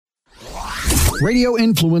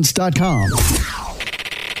RadioInfluence.com.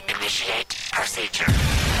 Initiate procedure.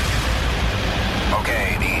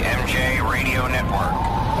 Okay, the MJ Radio Network.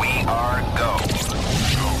 We are go.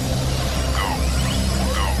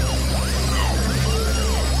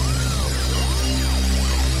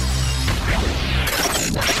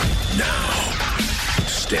 Now,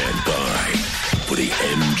 stand by for the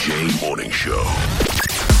MJ Morning Show.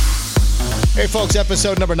 Hey, folks,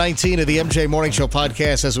 episode number 19 of the MJ Morning Show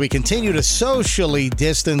podcast as we continue to socially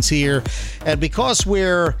distance here. And because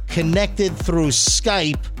we're connected through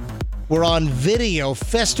Skype, we're on video.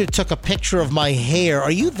 Fester took a picture of my hair.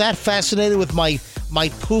 Are you that fascinated with my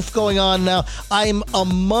poof going on now? I'm a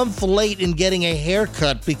month late in getting a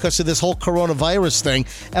haircut because of this whole coronavirus thing.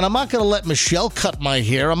 And I'm not going to let Michelle cut my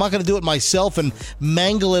hair. I'm not going to do it myself and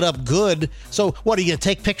mangle it up good. So what, are you going to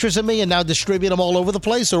take pictures of me and now distribute them all over the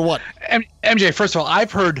place or what? MJ, first of all,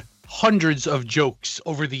 I've heard hundreds of jokes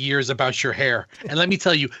over the years about your hair. And let me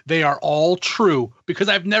tell you, they are all true because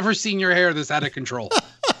I've never seen your hair this out of control.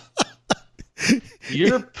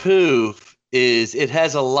 Your poof it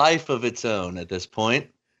has a life of its own at this point,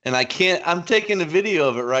 and I'm taking a video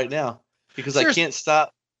of it right now because seriously, I can't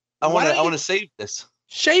stop. I want to save this.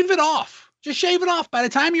 Shave it off. Just shave it off. By the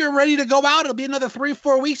time you're ready to go out, it'll be another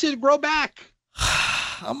 3-4 weeks to grow back.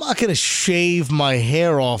 I'm not going to shave my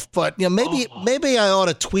hair off, but maybe I ought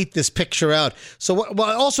to tweet this picture out. So,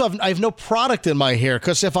 I have no product in my hair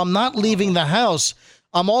because if I'm not leaving the house,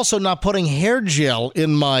 I'm also not putting hair gel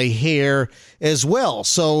in my hair as well.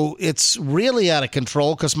 So it's really out of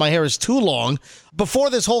control because my hair is too long. Before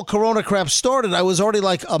this whole corona crap started, I was already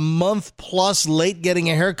like a month plus late getting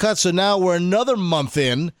a haircut. So now we're another month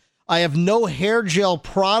in. I have no hair gel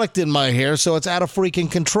product in my hair, so it's out of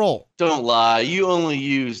freaking control. Don't lie. You only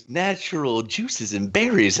use natural juices and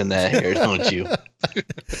berries in that hair, don't you?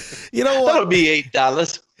 You know what? That'll be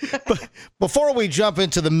 $8. But before we jump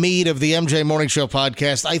into the meat of the MJ Morning Show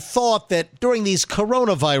podcast, I thought that during these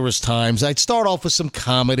coronavirus times, I'd start off with some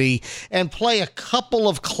comedy and play a couple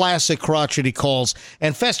of classic crotchety calls.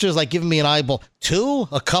 And Fester's like giving me an eyeball. Two?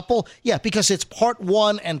 A couple? Yeah, because it's part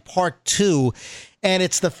 1 and part 2. And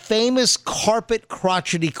it's the famous carpet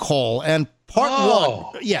crotchety call. And part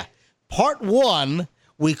 1,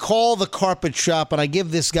 we call the carpet shop, and I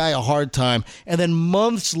give this guy a hard time. And then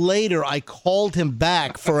months later, I called him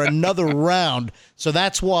back for another round. So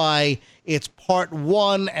that's why it's part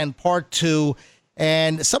 1 and part 2.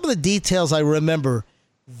 And some of the details I remember,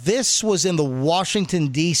 this was in the Washington,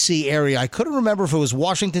 D.C. area. I couldn't remember if it was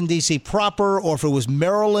Washington, D.C. proper or if it was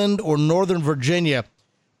Maryland or Northern Virginia.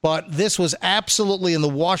 But this was absolutely in the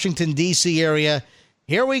Washington, D.C. area.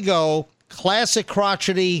 Here we go. Classic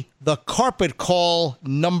crotchety, the carpet call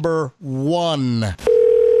number 1.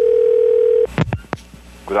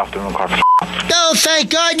 Good afternoon, carpet. Oh, thank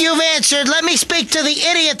God you've answered. Let me speak to the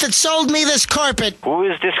idiot that sold me this carpet. Who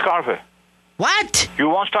is this carpet? What? You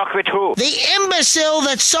want to talk with who? The imbecile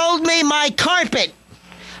that sold me my carpet.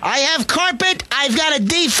 I have carpet. I've got a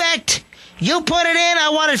defect. You put it in, I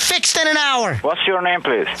want it fixed in an hour. What's your name,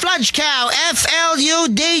 please? Fludge Cow, Fludgecow.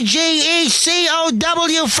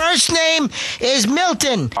 First name is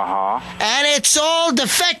Milton. And it's all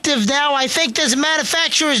defective now. I think there's a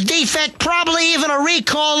manufacturer's defect, probably even a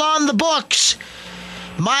recall on the books.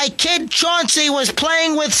 My kid Chauncey was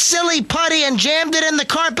playing with silly putty and jammed it in the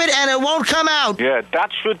carpet and it won't come out. Yeah, that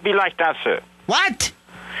should be like that, sir. What?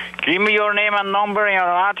 Give me your name and number and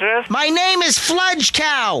your address. My name is Fludge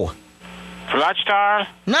Cow. Fludge Star?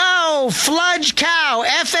 No, Fludge Cow.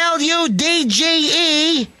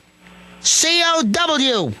 Fludgecow.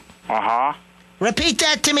 Repeat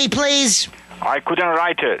that to me, please. I couldn't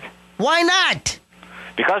write it. Why not?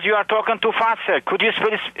 Because you are talking too fast, sir. Could you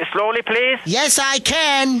spell it slowly, please? Yes, I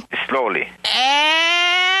can. Slowly.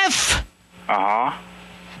 F. L.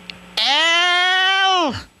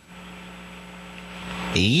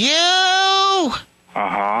 U.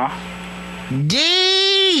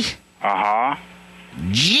 D.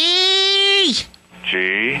 G.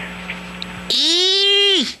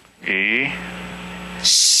 E.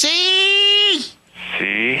 C.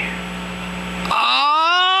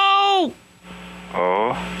 O.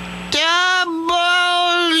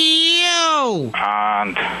 W.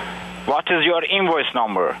 And what is your invoice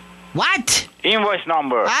number? What? Invoice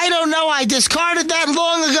number. I don't know. I discarded that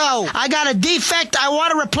long ago. I got a defect I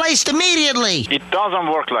want to replace immediately. It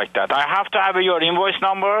doesn't work like that. I have to have your invoice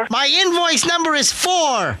number. My invoice number is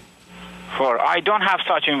 4. I don't have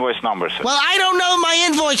such invoice numbers. Well, I don't know my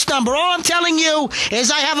invoice number. All I'm telling you is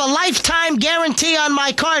I have a lifetime guarantee on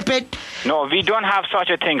my carpet. No, we don't have such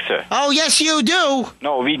a thing, sir. Oh, yes, you do.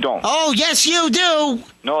 No, we don't. Oh, yes, you do.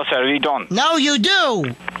 No, sir, we don't. No, you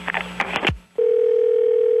do.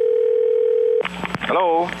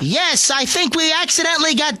 Hello? Yes, I think we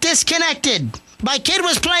accidentally got disconnected. My kid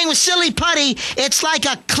was playing with silly putty. It's like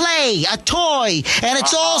a toy, and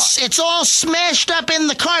it's all smashed up in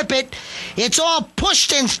the carpet. It's all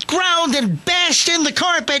pushed and ground and bashed in the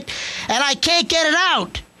carpet, and I can't get it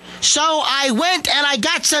out. So I went and I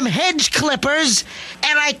got some hedge clippers,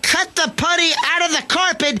 and I cut the putty out of the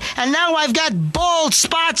carpet, and now I've got bald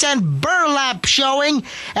spots and burlap showing,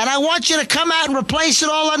 and I want you to come out and replace it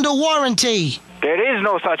all under warranty. There is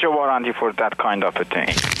no such a warranty for that kind of a thing.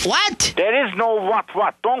 What? There is no what.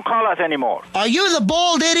 Don't call us anymore. Are you the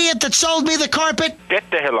bald idiot that sold me the carpet? Get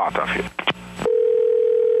the hell out of here.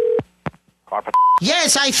 Carpet.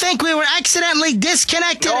 Yes, I think we were accidentally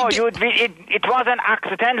disconnected. No, it wasn't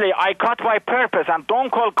accidentally. I cut by purpose, and don't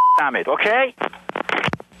call damn it, okay?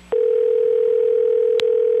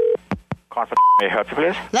 Carpet, may I help you,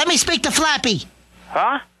 please? Let me speak to Flappy.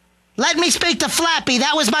 Huh? Let me speak to Flappy.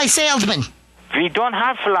 That was my salesman. We don't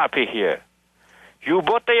have Flappy here. You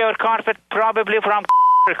bought your carpet probably from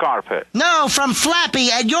carpet. No, from Flappy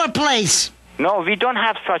at your place. No, we don't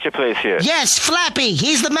have such a place here. Yes, Flappy.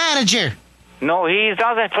 He's the manager. No, he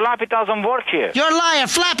doesn't. Flappy doesn't work here. You're a liar.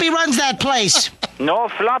 Flappy runs that place. No,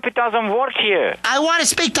 Flappy doesn't work here. I want to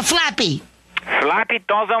speak to Flappy. Flappy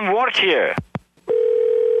doesn't work here.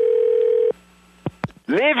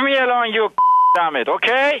 Leave me alone, you damn it,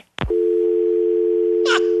 okay?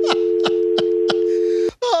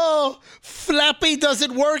 Oh, Flappy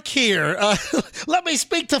doesn't work here. Let me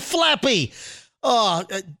speak to Flappy. Oh,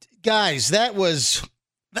 guys, that was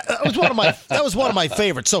one of my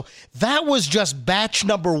favorites. So that was just batch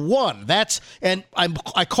number one.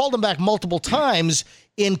 I called him back multiple times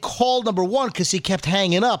in call number one because he kept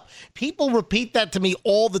hanging up. People repeat that to me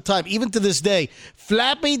all the time, even to this day.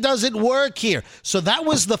 Flappy doesn't work here. So that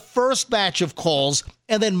was the first batch of calls.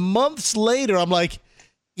 And then months later, I'm like,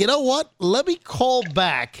 you know what? Let me call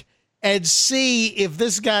back and see if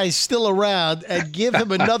this guy's still around and give him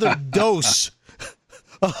another dose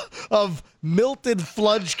of Milton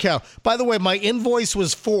Fludge Cow. By the way, my invoice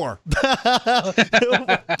was 4.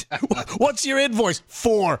 What's your invoice?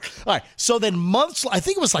 4. All right. So then I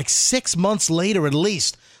think it was like 6 months later at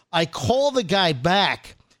least, I call the guy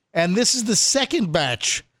back, and this is the second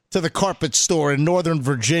batch to the carpet store in Northern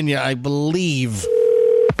Virginia, I believe.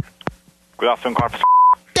 Good afternoon, carpet.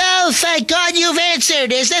 Oh, thank God you've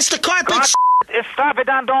answered. Is this the carpet? Stop it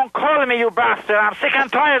and don't call me, you bastard. I'm sick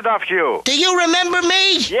and tired of you. Do you remember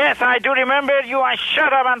me? Yes, I do remember you, and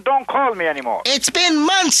shut up and don't call me anymore. It's been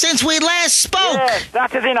months since we last spoke. Yes,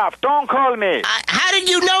 that is enough. Don't call me. How did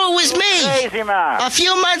you know it was me? Crazy man. A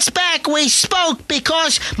few months back, we spoke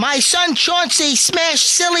because my son Chauncey smashed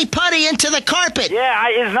silly putty into the carpet. Yeah,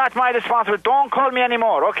 it's not my responsibility. Don't call me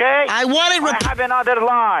anymore, okay? I wanted... I have another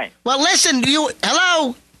line. Well, listen,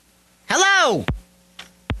 Hello? Hello?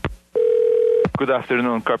 Good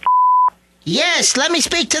afternoon, Carpet. Yes, let me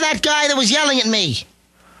speak to that guy that was yelling at me.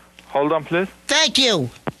 Hold on, please. Thank you.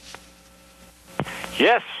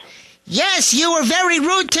 Yes. Yes, you were very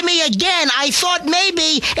rude to me again. I thought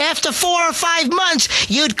maybe after 4 or 5 months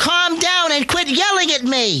you'd calm down and quit yelling at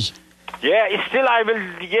me. Yeah, still I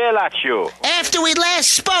will yell at you. After we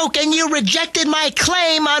last spoke and you rejected my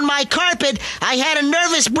claim on my carpet, I had a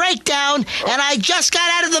nervous breakdown and I just got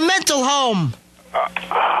out of the mental home.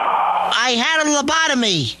 I had a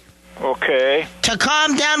lobotomy. Okay. To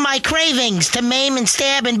calm down my cravings, to maim and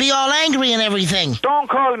stab and be all angry and everything. Don't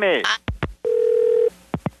call me.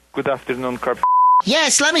 Good afternoon, Carpet.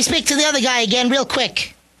 Yes, let me speak to the other guy again real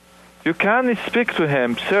quick. You can speak to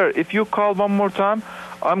him, sir. If you call one more time,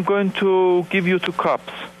 I'm going to give you to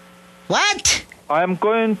cops. What? I'm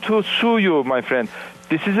going to sue you, my friend.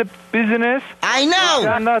 This is a business. I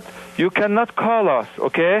know. You cannot call us,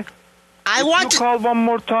 okay? If you call one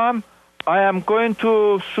more time, I am going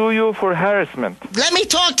to sue you for harassment. Let me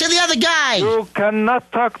talk to the other guy. You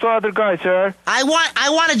cannot talk to other guys, sir. I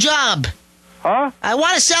want a job. Huh? I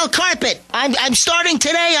want to sell carpet. I'm starting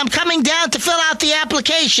today. I'm coming down to fill out the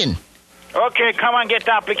application. Okay, come on, get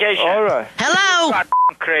the application. All right. Hello? God,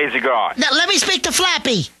 crazy guy. Now, let me speak to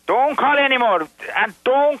Flappy. Don't call anymore. And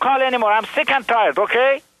don't call anymore. I'm sick and tired,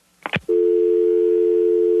 okay?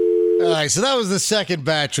 All right, so that was the second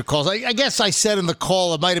batch of calls. I guess I said in the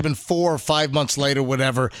call, it might have been 4 or 5 months later,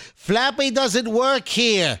 whatever. Flappy doesn't work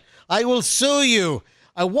here. I will sue you.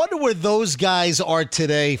 I wonder where those guys are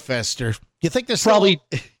today, Fester. You think they're probably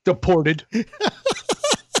deported?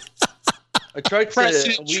 I tried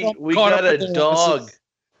to. We got a dog.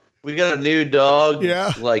 We got a new dog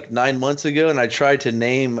like 9 months ago, and I tried to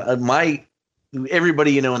name my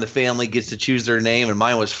everybody, in the family gets to choose their name, and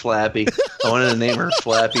mine was Flappy. I wanted to name her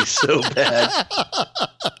Flappy so bad.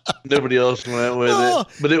 Nobody else went with it,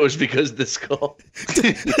 but it was because of the skull.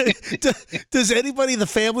 Does anybody in the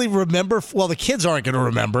family remember? Well, the kids aren't going to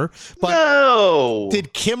remember. But no.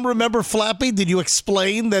 Did Kim remember Flappy? Did you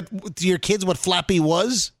explain that to your kids what Flappy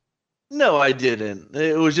was? No, I didn't.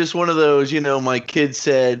 It was just one of those, my kids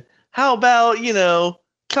said, how about,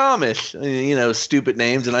 Thomas, stupid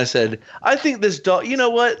names. And I said, I think this dog, you know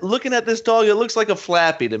what? Looking at this dog, it looks like a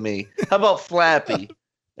Flappy to me. How about Flappy?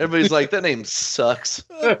 Everybody's like, that name sucks.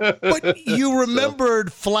 But you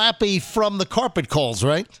remembered Flappy from the Carpet Calls,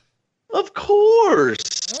 right? Of course.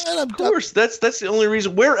 Of course. That's the only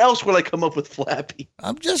reason. Where else would I come up with Flappy?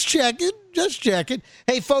 I'm just checking.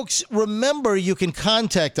 Hey, folks, remember you can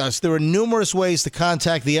contact us. There are numerous ways to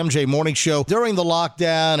contact the MJ Morning Show during the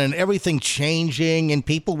lockdown and everything changing and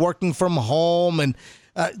people working from home. And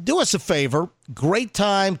do us a favor. Great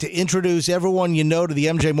time to introduce everyone you know to the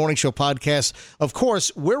MJ Morning Show podcast. Of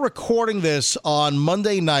course, we're recording this on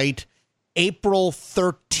Monday night, April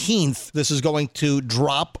 13th. This is going to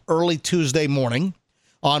drop early Tuesday morning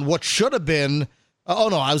on what should have been, I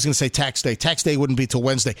was going to say tax day. Tax day wouldn't be till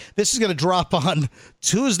Wednesday. This is going to drop on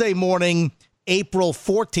Tuesday morning, April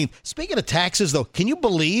 14th. Speaking of taxes, though, can you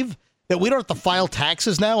believe that we don't have to file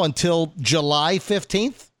taxes now until July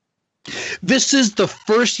 15th? This is the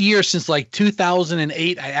first year since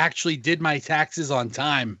 2008 I actually did my taxes on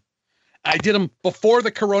time. I did them before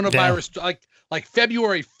the coronavirus, like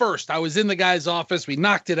February 1st. I was in the guy's office. We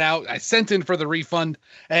knocked it out. I sent in for the refund,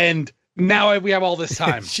 and now we have all this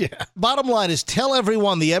time. Yeah. Bottom line is, tell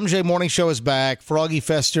everyone the MJ Morning Show is back. Froggy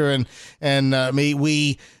Fester and me,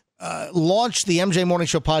 we launched the MJ Morning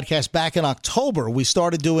Show podcast back in October. We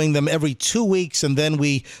started doing them every 2 weeks, and then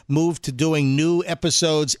we moved to doing new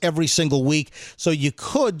episodes every single week. So you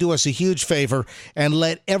could do us a huge favor and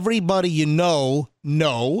let everybody you know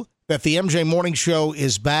that the MJ Morning Show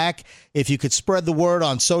is back. If you could spread the word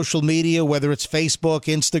on social media, whether it's Facebook,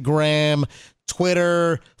 Instagram,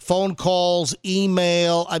 Twitter, phone calls,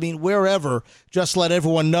 email, wherever, just let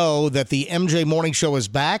everyone know that the MJ Morning Show is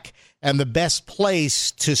back. And the best place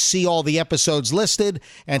to see all the episodes listed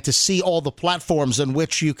and to see all the platforms on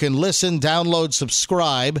which you can listen, download,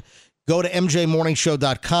 subscribe, go to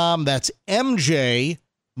mjmorningshow.com. That's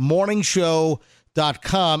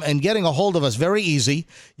mjmorningshow.com. And getting a hold of us, very easy.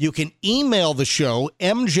 You can email the show,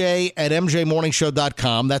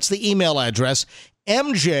 mj@mjmorningshow.com. That's the email address,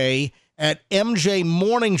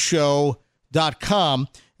 mj@mjmorningshow.com.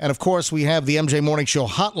 And, of course, we have the MJ Morning Show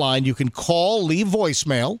hotline. You can call, leave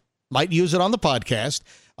voicemail. Might use it on the podcast.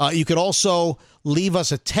 You could also leave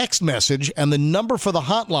us a text message, and the number for the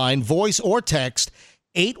hotline, voice or text,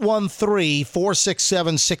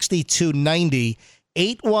 813-467-6290,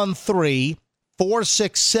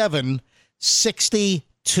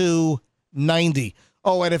 813-467-6290.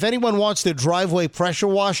 Oh, and if anyone wants their driveway pressure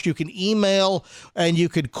washed, you can email and you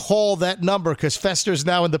could call that number because Fester's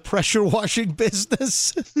now in the pressure washing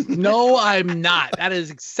business. No, I'm not. That is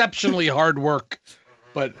exceptionally hard work,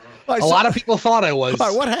 but a lot of people thought I was. All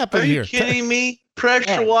right, what happened here? Are you kidding me?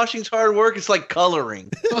 Pressure washing's hard work. It's like coloring.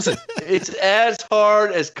 Listen, it's as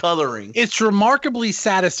hard as coloring. It's remarkably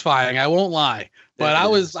satisfying. I won't lie. But I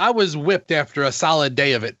was whipped after a solid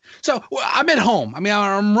day of it. So I'm at home.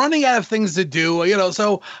 I'm running out of things to do,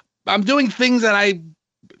 so I'm doing things that I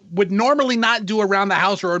would normally not do around the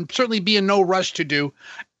house or certainly be in no rush to do.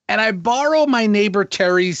 And I borrow my neighbor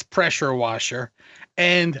Terry's pressure washer,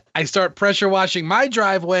 and I start pressure washing my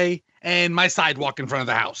driveway and my sidewalk in front of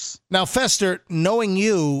the house. Now, Fester, knowing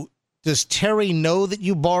you, does Terry know that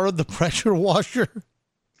you borrowed the pressure washer?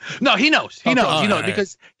 No, he knows. He knows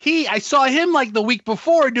because I saw him the week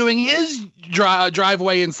before doing his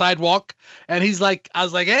driveway and sidewalk, and I was like,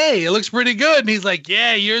 hey, it looks pretty good. And he's like,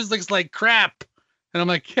 yeah, yours looks like crap. And I'm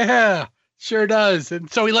like, yeah, sure does.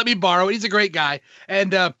 And so he let me borrow it. He's a great guy.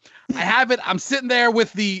 And I have it. I'm sitting there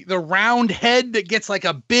with the round head that gets like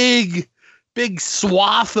a big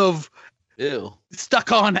swath of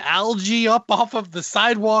stuck on algae up off of the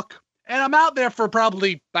sidewalk. And I'm out there for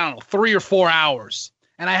probably, 3 or 4 hours.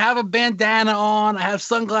 And I have a bandana on. I have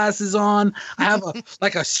sunglasses on. I have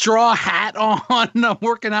a straw hat on. I'm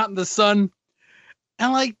working out in the sun.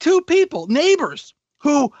 And 2 people, neighbors,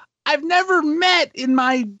 who I've never met in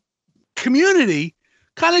my community,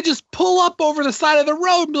 kind of just pull up over the side of the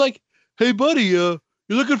road and be like, hey, buddy, you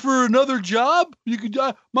looking for another job? You could.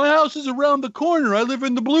 My house is around the corner. I live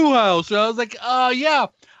in the blue house. And I was like, yeah,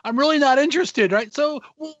 I'm really not interested, right? So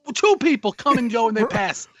 2 people come and go and they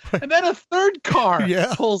pass. And then a third car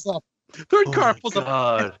pulls up. Third car pulls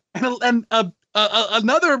up. And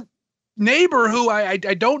another neighbor who I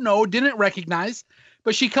don't know, didn't recognize,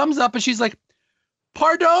 but she comes up and she's like,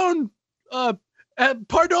 pardon,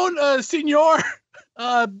 senor,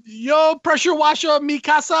 yo pressure washer mi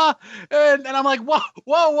casa. And I'm like,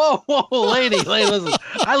 whoa, lady, listen,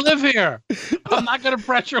 I live here. I'm not going to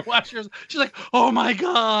pressure wash yours. She's like, oh my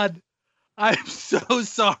God. I'm so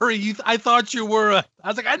sorry. I thought you were I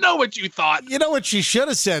was like, I know what you thought. You know what she should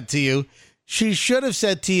have said to you? She should have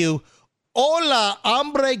said to you, hola,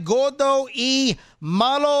 hombre gordo y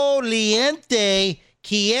malo liente.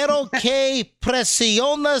 Quiero que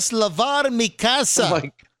presiones lavar mi casa.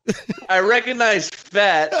 Oh I recognize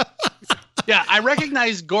fat. Yeah, I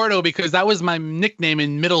recognize Gordo because that was my nickname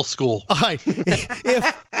in middle school.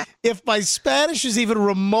 If my Spanish is even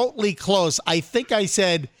remotely close, I think I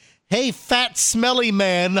said, hey, fat, smelly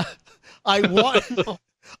man, I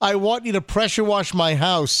want you to pressure wash my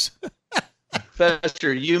house.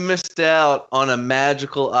 Fester, you missed out on a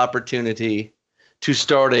magical opportunity to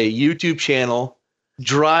start a YouTube channel,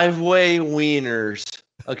 Driveway Wieners.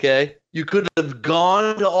 Okay? You could have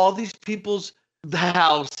gone to all these people's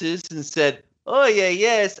houses and said, oh,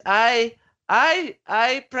 yes, I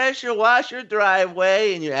pressure wash your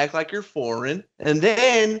driveway, and you act like you're foreign. And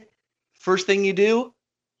then, first thing you do,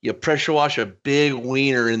 you pressure wash a big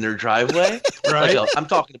wiener in their driveway. Right. Like I'm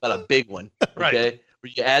talking about a big one. Okay? Right.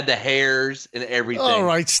 Where you add the hairs and everything. All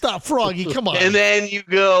right, stop, Froggy, come on. And then you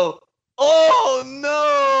go, oh,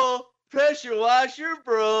 no, pressure washer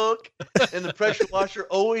broke. And the pressure washer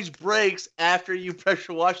always breaks after you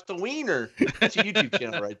pressure wash the wiener. That's a YouTube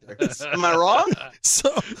channel right there. Am I wrong?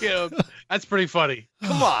 So, that's pretty funny.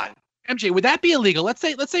 Come on. MJ, would that be illegal? Let's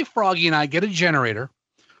say Froggy and I get a generator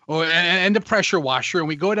and a pressure washer, and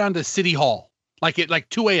we go down to City Hall, like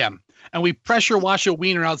 2 a.m., and we pressure wash a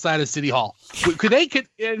wiener outside of City Hall.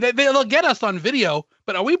 They'll get us on video,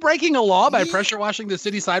 but are we breaking a law by pressure washing the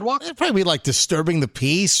city sidewalk? it'd probably be like disturbing the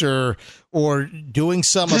peace or doing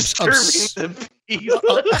some Disturbing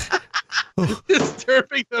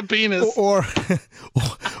the penis.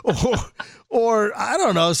 Or I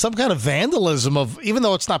don't know, some kind of vandalism of, even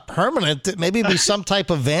though it's not permanent, maybe it'd be some type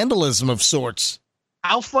of vandalism of sorts.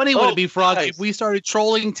 How funny would it be, Frog, nice. if we started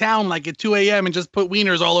trolling town like at 2 a.m. and just put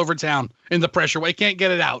wieners all over town in the pressure? We can't get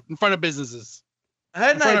it out in front of businesses. I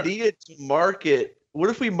had an idea to market. What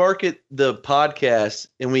if we market the podcast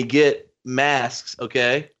and we get masks,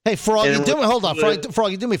 okay? Hey, Froggy, hold on.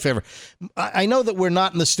 Froggy, do me a favor. I know that we're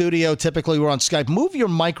not in the studio. Typically, we're on Skype. Move your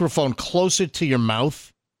microphone closer to your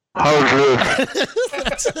mouth.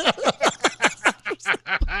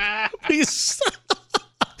 Please.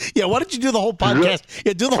 Yeah, why don't you do the whole podcast?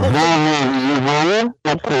 Yeah, do the whole thing.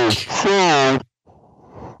 Okay, so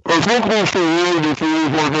I think we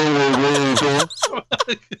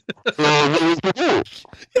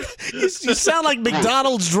You sound like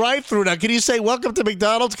McDonald's drive-thru now. Can you say, welcome to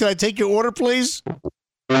McDonald's? Can I take your order, please?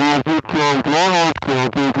 Yeah,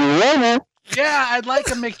 I'd like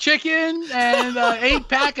a McChicken and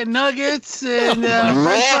 8-pack of nuggets and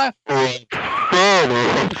French fries.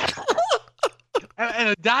 And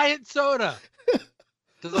a diet soda.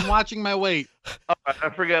 Because I'm watching my weight.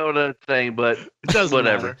 I forgot what I was saying, but it doesn't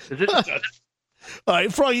whatever. matter. All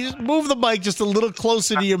right, Froggy, just move the mic just a little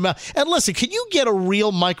closer to your mouth. And listen, can you get a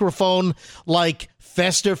real microphone like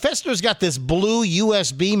Fester? Fester's got this blue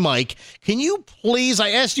USB mic. Can you please,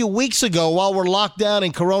 I asked you weeks ago while we're locked down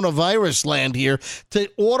in coronavirus land here, to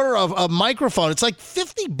order a microphone. It's like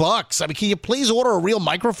 $50. I mean, can you please order a real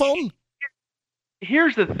microphone?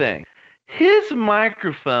 Here's the thing. His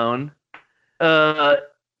microphone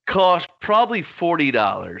cost probably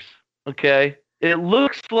 $40, okay? It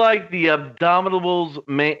looks like the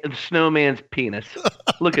snowman's penis.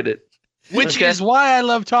 Look at it. Which is why I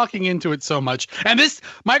love talking into it so much. And this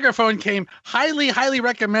microphone came highly, highly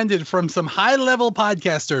recommended from some high-level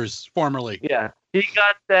podcasters formerly. Yeah. He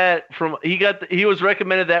was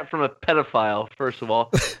recommended that from a pedophile, first of all.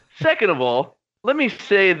 Second of all, let me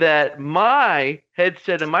say that my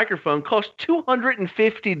headset and microphone cost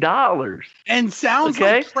 $250 and sounds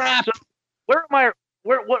like crap. So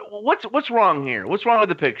what's wrong here? What's wrong with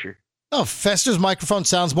the picture? Oh, Fester's microphone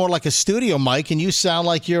sounds more like a studio mic, and you sound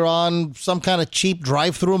like you're on some kind of cheap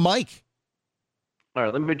drive-through mic. All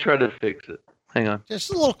right, let me try to fix it. Hang on. Just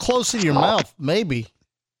a little closer to your mouth, maybe.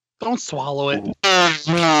 Don't swallow it. All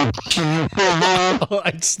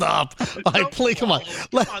right, stop. All right, please, come on.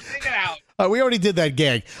 Come on, take it out. We already did that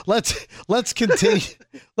gag. Let's continue.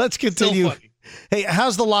 Let's continue. So hey,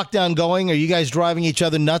 how's the lockdown going? Are you guys driving each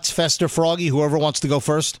other nuts, Fester, Froggy, whoever wants to go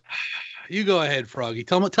first? You go ahead, Froggy.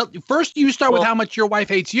 Tell first. You start with how much your wife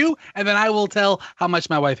hates you, and then I will tell how much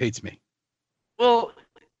my wife hates me. Well,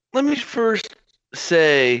 let me first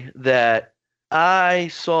say that I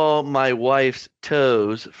saw my wife's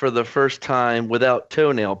toes for the first time without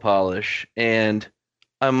toenail polish, and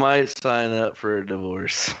I might sign up for a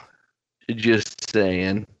divorce. Just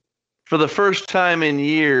saying. For the first time in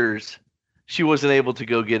years, she wasn't able to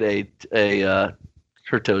go get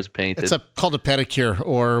her toes painted. It's called a pedicure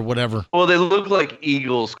or whatever. Well, they look like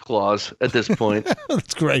eagle's claws at this point.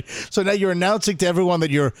 That's great. So now you're announcing to everyone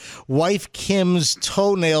that your wife Kim's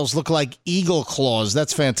toenails look like eagle claws.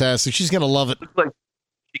 That's fantastic. She's going to love it. Looks like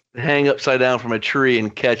she can hang upside down from a tree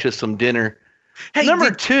and catch us some dinner. Hey,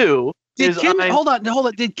 number two did is Kim, hold on.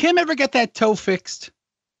 Did Kim ever get that toe fixed?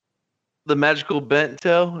 The magical bent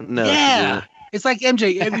toe? No. Yeah. It's like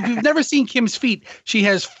MJ. If you've never seen Kim's feet, she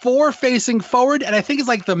has 4 facing forward, and I think it's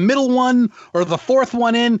like the middle one or the 4th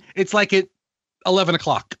one in. It's like at 11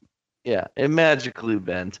 o'clock. Yeah, it magically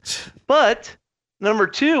bends. But number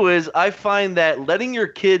 2 is I find that letting your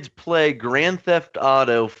kids play Grand Theft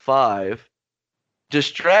Auto 5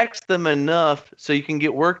 distracts them enough so you can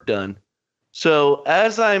get work done. So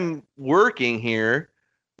as I'm working here,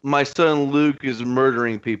 my son Luke is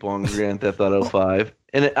murdering people on Grand Theft Auto 5.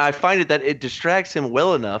 And I find that it distracts him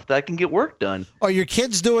well enough that I can get work done. Are your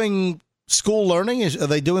kids doing school learning? Are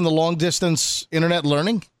they doing the long-distance internet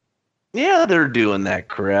learning? Yeah, they're doing that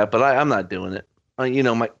crap, but I'm not doing it.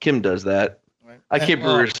 My Kim does that. Right. I can't be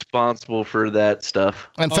responsible for that stuff.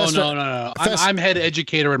 And no. I'm head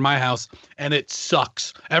educator in my house, and it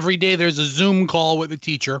sucks. Every day there's a Zoom call with the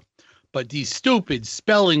teacher, but these stupid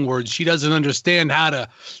spelling words, she doesn't understand how to...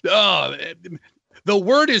 the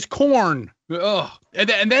word is corn. Oh,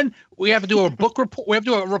 and then we have to do a book report. We have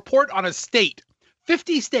to do a report on a state.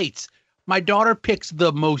 50 states. My daughter picks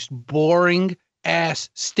the most boring ass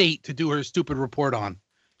state to do her stupid report on.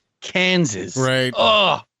 Kansas. Right.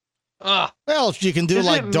 Well, if you can do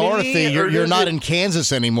like Dorothy, you're not in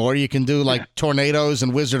Kansas anymore. You can do like tornadoes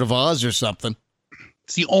and Wizard of Oz or something.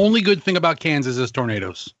 It's the only good thing about Kansas is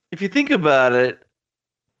tornadoes. If you think about it,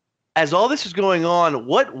 as all this is going on,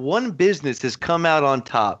 what one business has come out on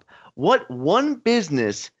top? What one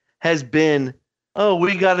business has been,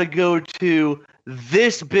 we got to go to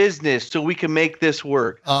this business so we can make this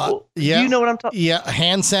work? Yeah. Do you know what I'm talking about? Yeah,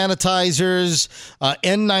 hand sanitizers,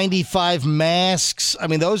 N95 masks. I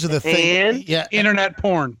mean, those are the things. And yeah, internet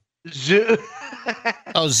porn. Zoom.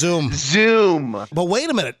 Zoom. But wait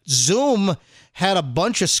a minute. Zoom had a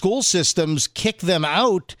bunch of school systems kick them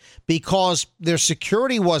out because their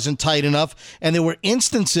security wasn't tight enough, and there were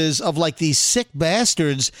instances of like these sick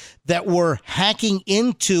bastards that were hacking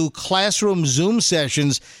into classroom Zoom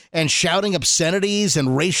sessions and shouting obscenities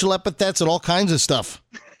and racial epithets and all kinds of stuff.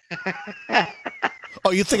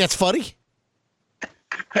 Oh, you think that's funny?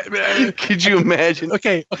 Could you imagine?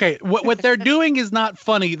 Okay. What they're doing is not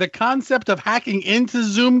funny. The concept of hacking into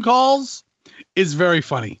Zoom calls is very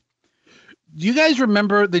funny. Do you guys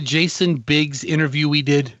remember the Jason Biggs interview we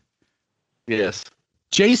did? Yes.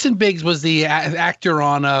 Jason Biggs was the actor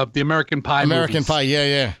on the American Pie movies. Pie,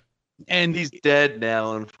 yeah. And he's dead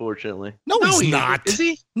now, unfortunately. No, he's not. Is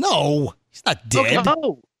he? No, he's not dead. Okay.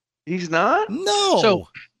 No, he's not? No. So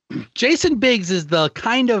Jason Biggs is the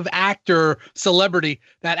kind of actor celebrity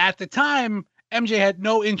that at the time MJ had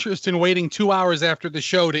no interest in waiting 2 hours after the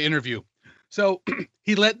show to interview. So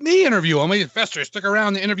he let me interview him. Fester, stick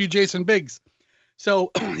around to interview Jason Biggs.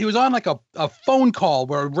 So he was on like a phone call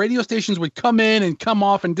where radio stations would come in and come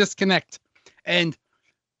off and disconnect. And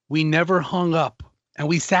we never hung up. And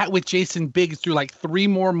we sat with Jason Biggs through like 3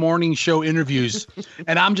 more morning show interviews.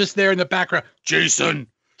 And I'm just there in the background. Jason.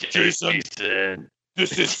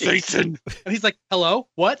 This is Satan. And he's like, hello?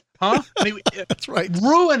 What? Huh? And that's right.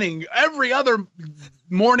 Ruining every other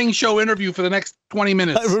morning show interview for the next 20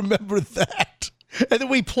 minutes. I remember that. And then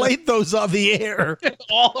we played those on the air.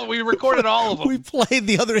 We recorded all of them. We played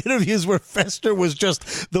the other interviews where Fester was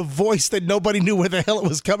just the voice that nobody knew where the hell it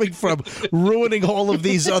was coming from, ruining all of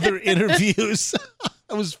these other interviews.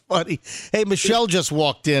 That was funny. Hey, Michelle just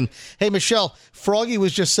walked in. Hey, Michelle, Froggy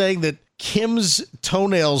was just saying that Kim's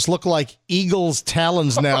toenails look like eagle's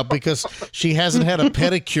talons now because she hasn't had a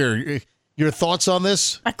pedicure. Your thoughts on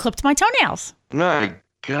this? I clipped my toenails. My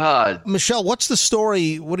God. Michelle, what's the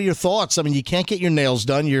story? What are your thoughts? I mean, you can't get your nails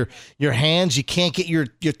done, your hands, you can't get your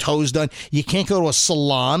toes done. You can't go to a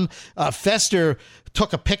salon. Fester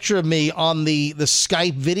took a picture of me on the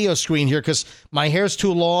Skype video screen here because my hair's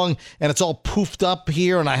too long and it's all poofed up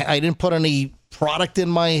here and I didn't put any product in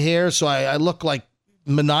my hair, so I look like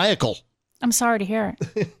maniacal. I'm sorry to hear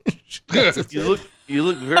it. You You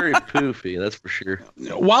look very poofy, that's for sure.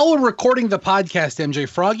 While we're recording the podcast, MJ,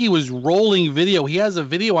 Froggy was rolling video. He has a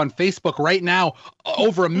video on Facebook right now,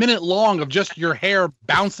 over a minute long, of just your hair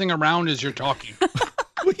bouncing around as you're talking.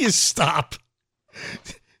 Will you stop?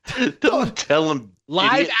 Don't tell him.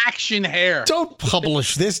 Live idiot. action hair. Don't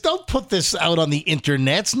publish this. Don't put this out on the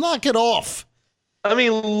internet. Knock it off. I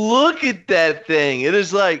mean, look at that thing. It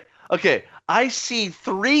is like, okay, I see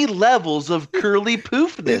 3 levels of curly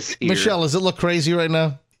poofness here. Michelle, does it look crazy right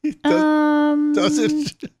now? Does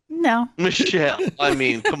it? No. Michelle, I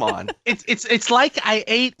mean, come on. It's like I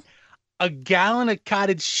ate a gallon of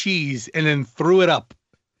cottage cheese and then threw it up.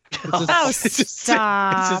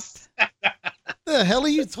 Stop. The hell are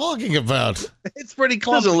you talking about? It's pretty It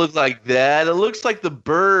close. doesn't look like that. It looks like the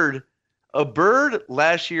bird. A bird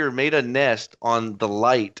last year made a nest on the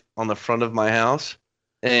light on the front of my house,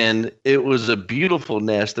 and it was a beautiful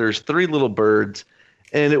nest. There's 3 little birds,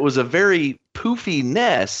 and it was a very poofy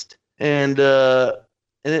nest, and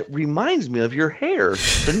it reminds me of your hair.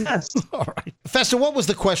 The nest. All right. Fester, what was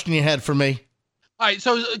the question you had for me? All right,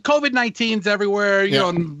 so COVID-19's everywhere. You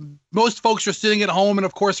know, most folks are sitting at home, and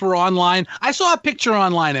of course, we're online. I saw a picture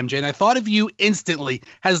online, MJ, and I thought of you instantly.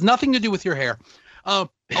 Has nothing to do with your hair. A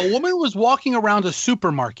woman was walking around a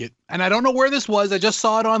supermarket, and I don't know where this was. I just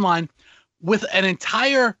saw it online with an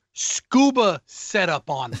entire scuba setup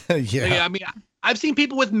on. Yeah. I mean, I've seen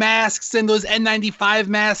people with masks and those N95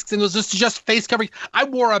 masks and those just face coverings. I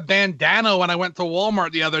wore a bandana when I went to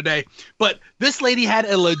Walmart the other day, but this lady had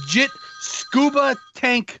a legit scuba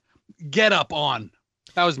tank getup on.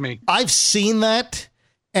 That was me. I've seen that,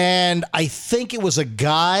 and I think it was a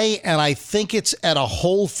guy, and I think it's at a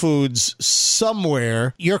Whole Foods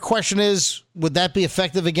somewhere. Your question is, would that be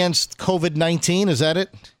effective against COVID-19? Is that it?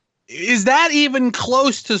 Is that even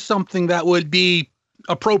close to something that would be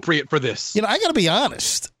appropriate for this? You know, I got to be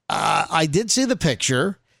honest. I did see the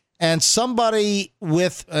picture, and somebody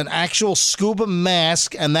with an actual scuba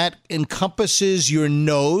mask, and that encompasses your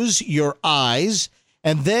nose, your eyes,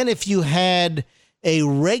 and then if you had a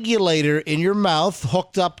regulator in your mouth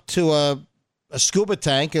hooked up to a scuba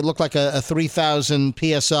tank, it looked like a 3,000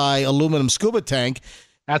 PSI aluminum scuba tank.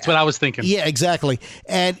 That's what I was thinking. Yeah, exactly.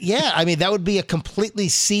 And yeah, I mean, that would be a completely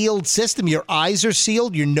sealed system. Your eyes are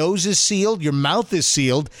sealed, your nose is sealed, your mouth is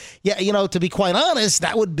sealed. Yeah, you know, to be quite honest,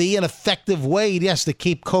 that would be an effective way, yes, to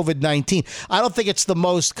keep COVID-19. I don't think it's the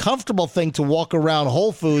most comfortable thing to walk around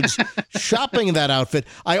Whole Foods shopping in that outfit.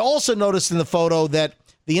 I also noticed in the photo that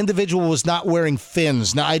the individual was not wearing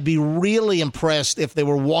fins. Now, I'd be really impressed if they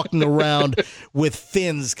were walking around with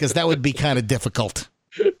fins, because that would be kind of difficult.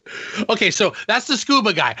 Okay, so that's the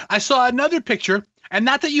scuba guy. I saw another picture, and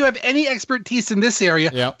not that you have any expertise in this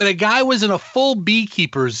area, but a guy was in a full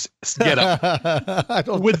beekeeper's getup.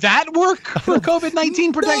 Would that work for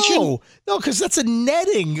COVID-19 protection? No, because that's a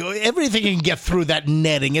netting. Everything can get through that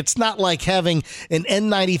netting. It's not like having an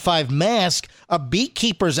N95 mask. A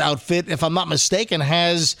beekeeper's outfit, if I'm not mistaken,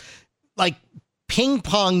 has like ping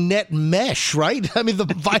pong net mesh, right? I mean, the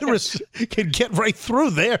virus can get right through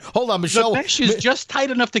there. Hold on, Michelle. The mesh is just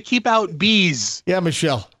tight enough to keep out bees. Yeah,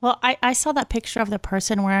 Michelle. Well, I saw that picture of the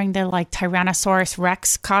person wearing their like Tyrannosaurus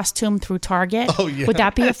Rex costume through Target. Oh, yeah. Would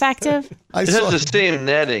that be effective? It has the same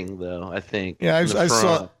netting, though, I think. Yeah,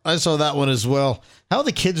 I saw that one as well. How are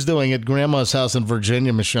the kids doing at Grandma's house in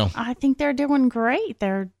Virginia, Michelle? I think they're doing great.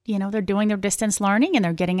 They're doing their distance learning, and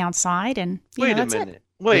they're getting outside, and Wait a minute.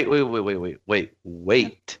 Wait.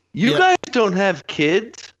 You guys don't have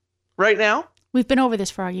kids right now? We've been over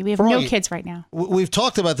this, Froggy. We have no kids right now. We've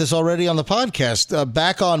talked about this already on the podcast.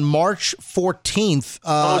 Back on March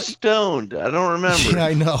 14th. Stoned. I don't remember. Yeah,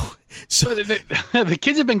 I know. So the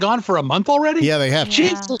kids have been gone for a month already? Yeah, they have.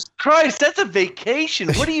 Jesus Christ, that's a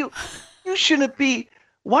vacation. What do you shouldn't be.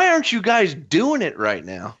 Why aren't you guys doing it right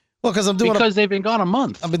now? Well, because they've been gone a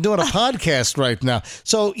month. I've been doing a podcast right now.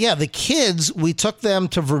 So, yeah, the kids, we took them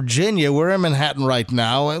to Virginia. We're in Manhattan right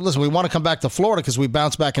now. Listen, we want to come back to Florida because we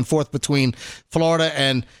bounce back and forth between Florida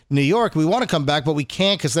and New York. We want to come back, but we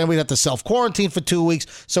can't because then we'd have to self-quarantine for 2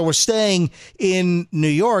 weeks. So we're staying in New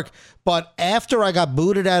York. But after I got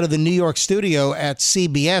booted out of the New York studio at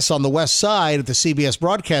CBS on the West Side at the CBS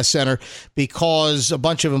Broadcast Center because a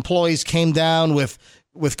bunch of employees came down with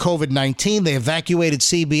COVID-19. They evacuated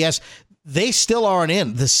CBS. They still aren't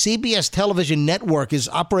in. The CBS television network is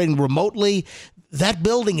operating remotely. That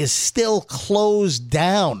building is still closed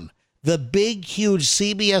down. The big, huge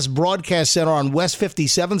CBS Broadcast Center on West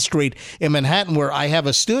 57th Street in Manhattan, where I have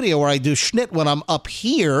a studio where I do Schnitt when I'm up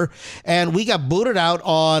here. And we got booted out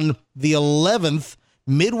on the 11th.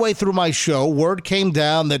 Midway through my show, word came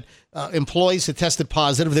down that employees had tested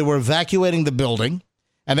positive. They were evacuating the building.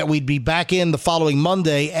 and that we'd be back in the following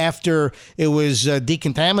Monday after it was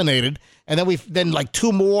decontaminated. And then like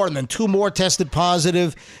 2 more, and then 2 more tested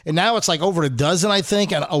positive. And now it's like over a dozen, I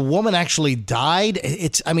think. And a woman actually died.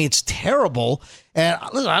 It's terrible. And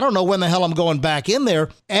listen, I don't know when the hell I'm going back in there.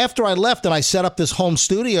 After I left and I set up this home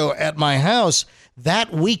studio at my house,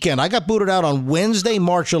 that weekend, I got booted out on Wednesday,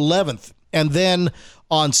 March 11th. And then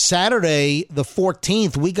on Saturday, the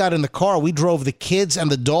 14th, we got in the car. We drove the kids and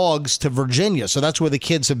the dogs to Virginia. So that's where the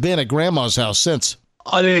kids have been at Grandma's house since.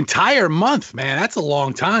 An entire month, man. That's a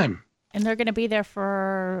long time. And they're going to be there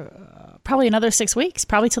for probably another 6 weeks,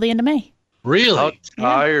 probably till the end of May. Really? How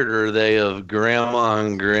tired are they of Grandma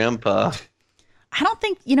and Grandpa? I don't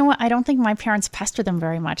think, you know what? I don't think my parents pester them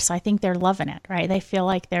very much. So I think they're loving it, right? They feel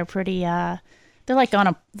like they're pretty,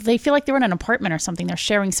 they feel like they're in an apartment or something. They're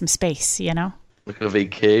sharing some space, you know? Like a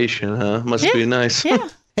vacation, huh? Must be nice. Yeah.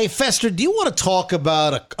 Hey, Fester, do you want to talk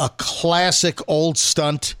about a classic old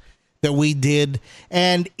stunt that we did?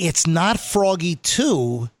 And it's not Froggy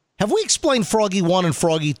 2. Have we explained Froggy 1 and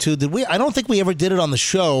Froggy 2? Did we? I don't think we ever did it on the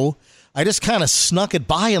show. I just kind of snuck it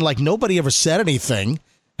by and like nobody ever said anything.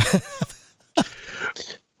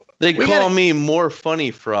 They call me more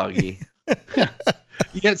funny Froggy.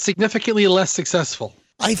 You get significantly less successful.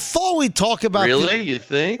 I thought we'd talk about... Really? You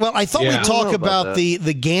think? Well, I thought we'd talk about the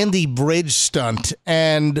Gandy Bridge stunt.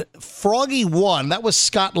 And Froggy 1, that was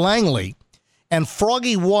Scott Langley. And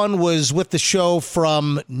Froggy 1 was with the show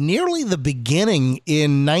from nearly the beginning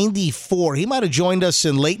in 94. He might have joined us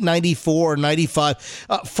in late 94 or 95.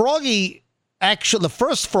 Froggy, actually, the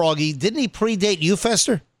first Froggy, didn't he predate you,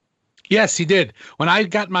 Fester? Yes, he did. When I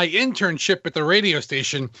got my internship at the radio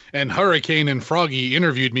station and Hurricane and Froggy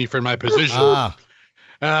interviewed me for my position,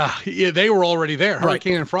 they were already there. Right.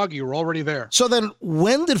 Hurricane and Froggy were already there. So then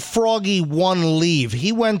when did Froggy 1 leave?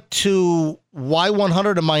 He went to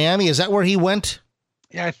Y100 in Miami. Is that where he went?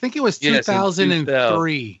 Yeah, I think it was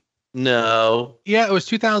 2003. No. Yeah, it was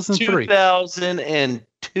 2003.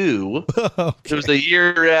 2002. Okay. It was the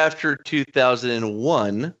year after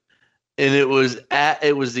 2001. And it was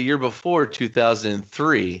the year before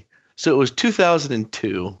 2003. So it was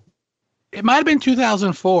 2002. It might have been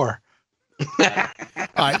 2004. All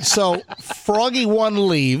right, so Froggy 1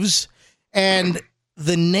 leaves, and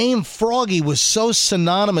the name Froggy was so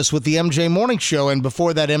synonymous with the MJ Morning Show, and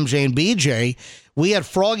before that, MJ and BJ. We had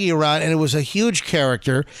Froggy around, and it was a huge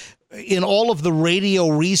character. In all of the radio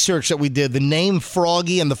research that we did, the name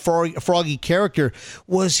Froggy and the Froggy character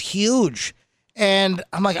was huge. And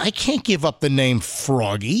I'm like, I can't give up the name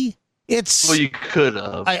Froggy. Well, you could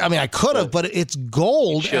have. I mean, I could have, but it's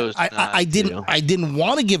gold. I didn't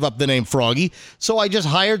want to give up the name Froggy, so I just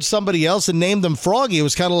hired somebody else and named them Froggy. It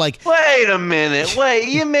was kind of like, wait a minute,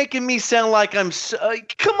 you're making me sound like I'm.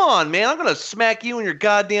 Come on, man, I'm gonna smack you in your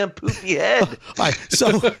goddamn poopy head.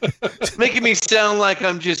 Making me sound like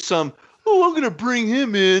I'm just some. Oh, I'm gonna bring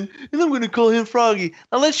him in and I'm gonna call him Froggy.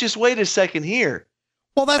 Now let's just wait a second here.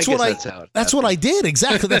 Well, that's what I did.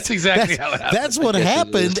 Exactly. That's exactly how it happened. That's what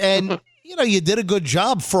happened. And, you did a good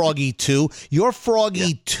job, Froggy 2. You're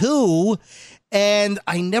Froggy 2. And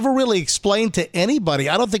I never really explained to anybody.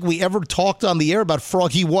 I don't think we ever talked on the air about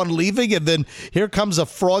Froggy 1 leaving. And then here comes a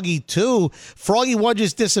Froggy 2. Froggy 1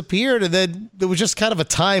 just disappeared. And then there was just kind of a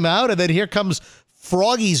timeout. And then here comes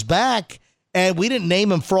Froggy's back. And we didn't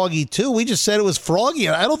name him Froggy 2. We just said it was Froggy.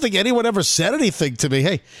 And I don't think anyone ever said anything to me.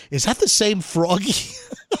 Hey, is that the same Froggy?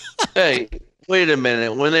 Hey, wait a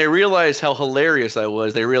minute. When they realized how hilarious I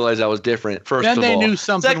was, they realized I was different, first of all. Then they knew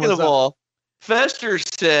something was up. Second of all, Fester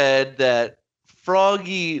said that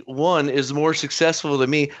Froggy 1 is more successful than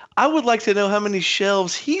me. I would like to know how many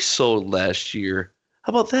shelves he sold last year.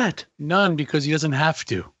 How about that? None, because he doesn't have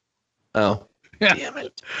to. Oh. Yeah. Damn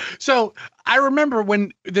it. So I remember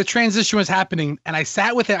when the transition was happening and I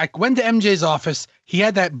sat with it. I went to MJ's office. He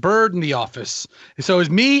had that bird in the office. So it was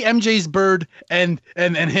me, MJ's bird, and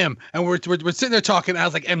him. And we're sitting there talking. And I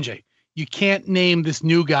was like, MJ, you can't name this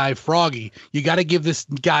new guy Froggy. You got to give this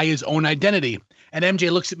guy his own identity. And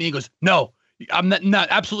MJ looks at me and goes, no, I'm not,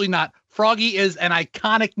 absolutely not. Froggy is an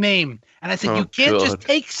iconic name. And I said, you can't just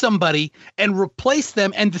take somebody and replace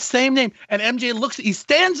them and the same name. And MJ he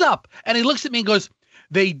stands up and he looks at me and goes,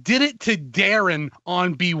 they did it to Darren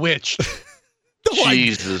on Bewitched.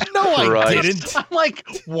 Jesus Christ. I didn't. I'm like,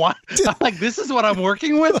 what? I'm like, this is what I'm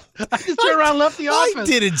working with? I just turned around and left the office.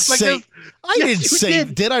 I didn't say.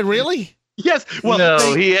 Did I really? Yes. Well,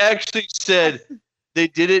 no, he actually said they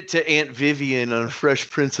did it to Aunt Vivian on Fresh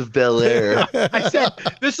Prince of Bel-Air. I said,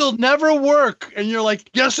 this will never work. And you're like,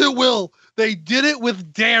 yes, it will. They did it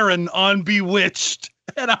with Darren on Bewitched.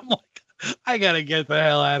 And I'm like, I gotta get the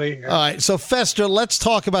hell out of here. All right, so Fester, let's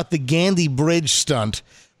talk about the Gandy Bridge stunt,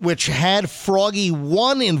 which had Froggy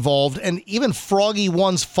 1 involved, and even Froggy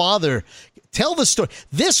 1's father. Tell the story.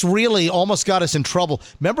 This really almost got us in trouble.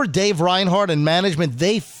 Remember Dave Reinhardt and management?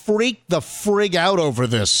 They freaked the frig out over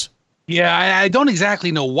this. Yeah, I don't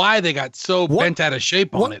exactly know why they got so bent out of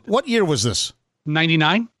shape on it. What year was this?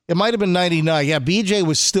 99? It might have been 99. Yeah, BJ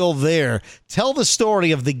was still there. Tell the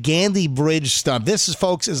story of the Gandy Bridge stunt. This,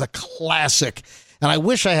 folks, is a classic. And I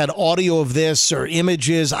wish I had audio of this or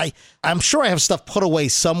images. I'm sure I have stuff put away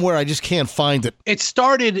somewhere. I just can't find it. It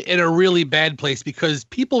started in a really bad place because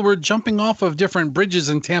people were jumping off of different bridges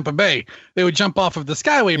in Tampa Bay. They would jump off of the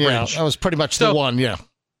Skyway Bridge. Yeah, that was pretty much the one, yeah.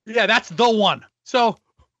 Yeah, that's the one. So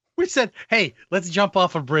we said, hey, let's jump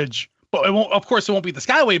off a bridge. But it won't, of course, it won't be the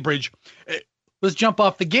Skyway Bridge. Let's jump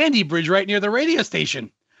off the Gandy Bridge right near the radio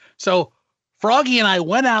station. So Froggy and I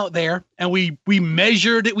went out there and we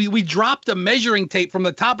measured it. We dropped a measuring tape from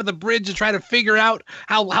the top of the bridge to try to figure out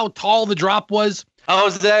how tall the drop was. I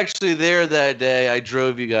was actually there that day. I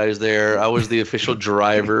drove you guys there. I was the official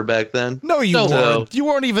driver back then. No, you weren't. You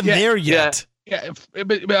weren't even there yet. Yeah,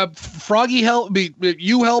 but Froggy helped me.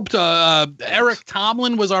 You helped. Eric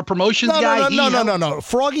Tomlin was our promotions guy. No.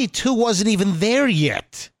 Froggy 2 wasn't even there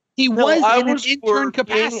yet. He was in an intern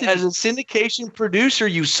capacity as a syndication producer.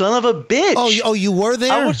 You son of a bitch! Oh, you were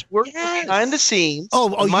there. I was working behind the scenes.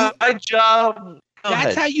 My job.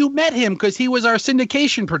 That's how you met him, because he was our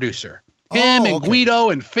syndication producer. Him and Guido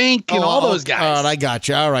and Fink and all those guys. All right, I got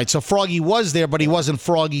you. All right, so Froggy was there, but he wasn't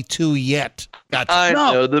Froggy 2 yet. Gotcha. I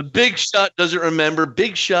know. The Big Shot doesn't remember.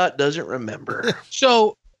 Big Shot doesn't remember.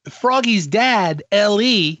 So Froggy's dad,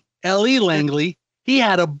 L.E. Langley, he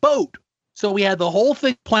had a boat. So we had the whole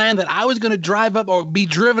thing planned that I was going to drive up or be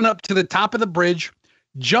driven up to the top of the bridge,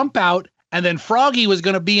 jump out, and then Froggy was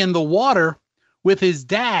going to be in the water with his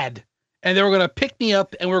dad, and they were going to pick me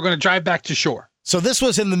up, and we were going to drive back to shore. So this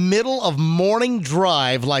was in the middle of morning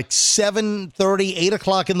drive, like 7:30, 8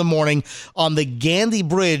 o'clock in the morning on the Gandy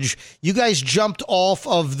Bridge. You guys jumped off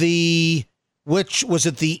of the, which was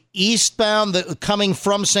it, the eastbound, coming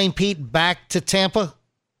from St. Pete back to Tampa?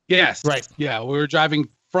 Yes. Right. Yeah, we were driving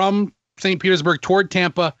from St. Petersburg toward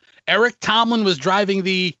Tampa. Eric Tomlin was driving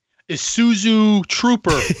the Isuzu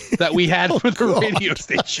Trooper that we had for the radio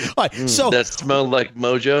station. Right, so that smelled like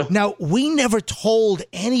Mojo. Now, we never told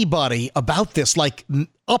anybody about this. Like,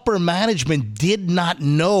 upper management did not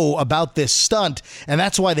know about this stunt, and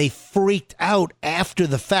that's why they freaked out after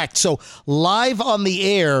the fact. So live on the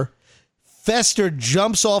air, Fester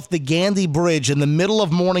jumps off the Gandy Bridge in the middle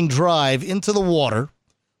of morning drive into the water,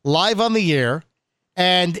 live on the air.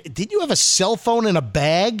 And did you have a cell phone in a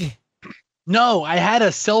bag? No, I had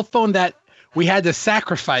a cell phone that we had to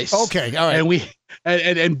sacrifice. Okay, all right.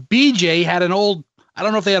 And and BJ had an old, I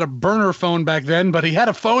don't know if they had a burner phone back then, but he had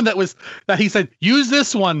a phone that he said, use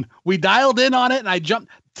this one. We dialed in on it, and I jumped.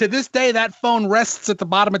 To this day, that phone rests at the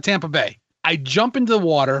bottom of Tampa Bay. I jump into the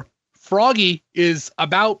water. Froggy is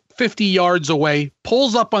about 50 yards away,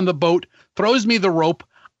 pulls up on the boat, throws me the rope.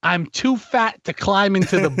 I'm too fat to climb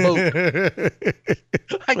into the boat.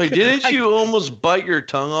 Wait, didn't you almost bite your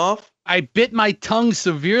tongue off? I bit my tongue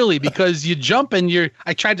severely because you jump and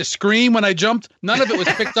I tried to scream when I jumped. None of it was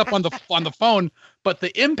picked up on the phone, but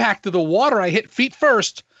the impact of the water, I hit feet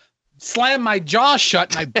first, slammed my jaw shut,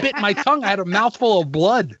 and I bit my tongue. I had a mouthful of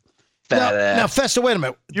blood. Now, Fester, wait a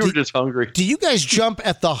minute. You were just hungry. Do you guys jump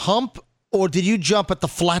at the hump or did you jump at the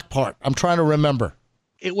flat part? I'm trying to remember.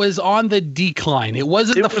 It was on the decline. It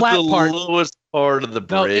wasn't the flat part. It was the lowest part of the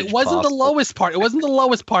bridge. No, it wasn't the lowest part. It wasn't the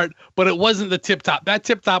lowest part, but it wasn't the tip top. That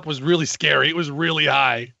tip top was really scary. It was really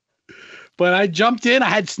high. But I jumped in. I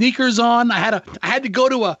had sneakers on. I had to go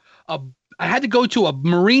to a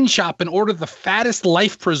marine shop and order the fattest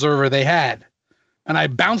life preserver they had. And I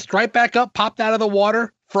bounced right back up, popped out of the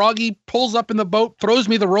water. Froggy pulls up in the boat, throws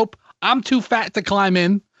me the rope. I'm too fat to climb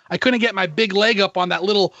in. I couldn't get my big leg up on that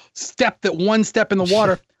little step, that one step in the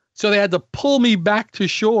water. So they had to pull me back to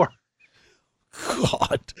shore.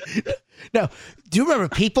 God. Now, do you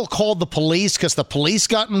remember people called the police because the police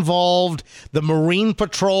got involved, the Marine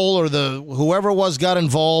Patrol or whoever it was got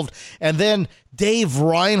involved, and then Dave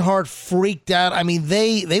Reinhardt freaked out. I mean,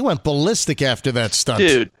 they went ballistic after that stunt.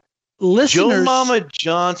 Dude, listeners, Joe Mama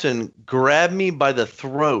Johnson grabbed me by the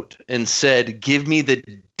throat and said, give me the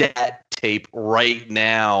DAT tape right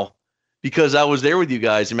now, because I was there with you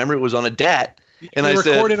guys. Remember, it was on a DAT, and I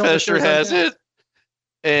said, Fester has it,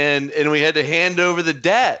 and we had to hand over the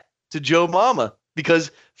DAT to Joe Mama,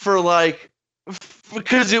 because for like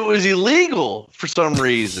Because it was illegal for some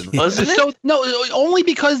reason, wasn't it? So no, only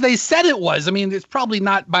because they said it was. I mean, it's probably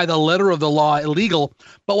not by the letter of the law illegal.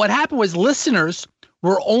 But what happened was listeners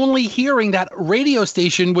were only hearing that radio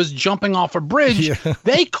station was jumping off a bridge. Yeah.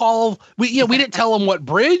 They we didn't tell them what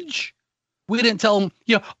bridge. We didn't tell them,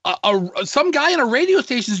 some guy in a radio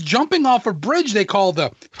station is jumping off a bridge. They called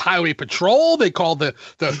the highway patrol. They called the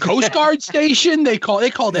Coast Guard station. They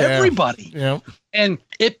called everybody. Yeah. And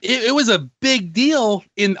it was a big deal,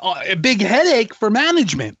 a big headache for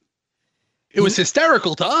management. It was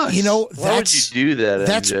hysterical to us. Why would you do that,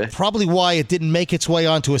 That's MJ? probably why it didn't make its way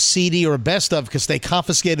onto a CD or a best of, because they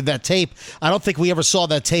confiscated that tape. I don't think we ever saw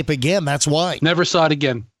that tape again. That's why. Never saw it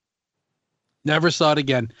again. Never saw it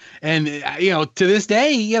again. And, to this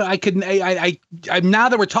day, I now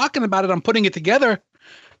that we're talking about it, I'm putting it together.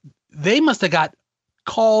 They must have got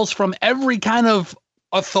calls from every kind of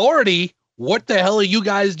authority. What the hell are you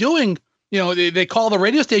guys doing? They call the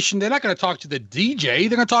radio station. They're not going to talk to the DJ. They're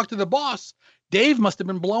going to talk to the boss. Dave must have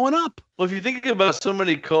been blowing up. Well, if you think about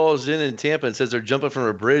somebody calls in Tampa and says they're jumping from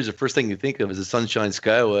a bridge, the first thing you think of is the Sunshine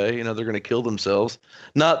Skyway. They're going to kill themselves.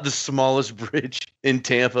 Not the smallest bridge in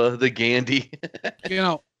Tampa, the Gandhi.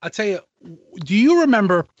 I'll tell you, do you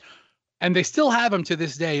remember, and they still have them to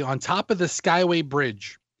this day, on top of the Skyway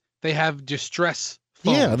Bridge, they have distress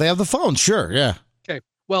phones. Yeah, they have the phone. Sure, yeah. Okay,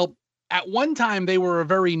 well, at one time, they were a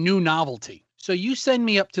very new novelty. So you send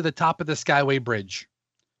me up to the top of the Skyway Bridge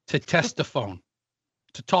to test the phone,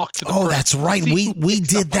 to talk to the person. That's right. We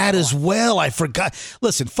did that as well. I forgot.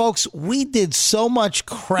 Listen, folks, we did so much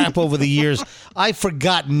crap over the years. I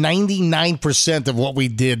forgot 99% of what we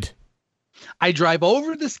did. I drive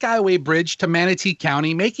over the Skyway Bridge to Manatee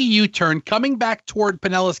County, make a U-turn, coming back toward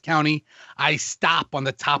Pinellas County. I stop on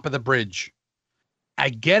the top of the bridge. I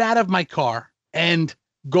get out of my car and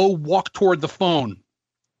go walk toward the phone.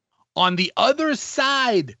 On the other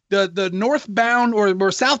side, the northbound or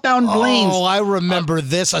southbound lanes. Oh, I remember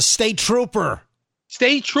this. A state trooper.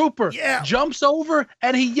 Jumps over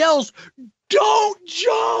and he yells, "Don't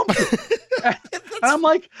jump!" And I'm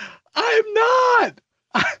like, "I'm not.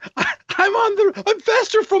 I'm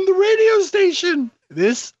Fester from the radio station."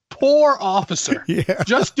 This poor officer,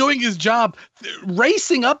 just doing his job,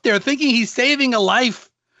 racing up there, thinking he's saving a life.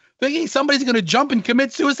 Thinking somebody's going to jump and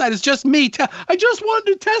commit suicide. It's just me. I just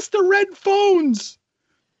wanted to test the red phones.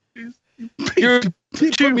 You're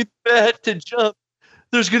too bad to jump.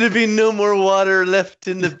 There's going to be no more water left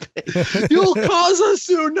in the bay. You'll cause a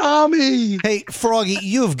tsunami. Hey, Froggy,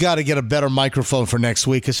 you've got to get a better microphone for next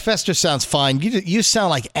week, because Fester sounds fine. You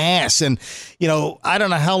sound like ass. And, I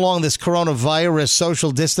don't know how long this coronavirus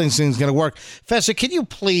social distancing is going to work. Fester, can you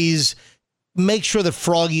please make sure that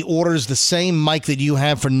Froggy orders the same mic that you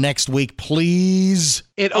have for next week, please?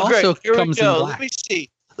 It also comes in black. Let me see.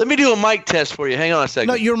 Let me do a mic test for you. Hang on a second.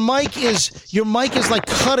 No, your mic is like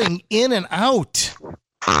cutting in and out.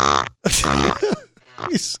 All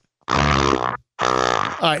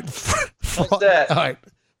right. What's that? All right.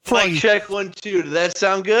 Mic check 1 2. Did that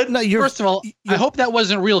sound good? No, first of all, I hope that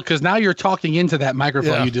wasn't real, because now you're talking into that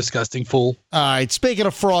microphone, you disgusting fool. All right. Speaking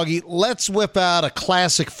of Froggy, let's whip out a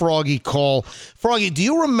classic Froggy call. Froggy, do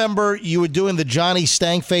you remember you were doing the Johnny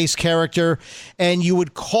Stankface character and you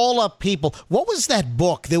would call up people? What was that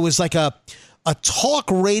book? There was like a talk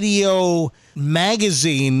radio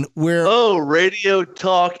magazine where radio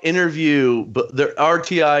talk interview, but the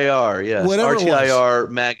RTIR, yes, whatever RTIR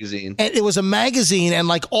magazine. And it was a magazine, and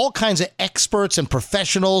like all kinds of experts and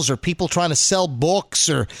professionals or people trying to sell books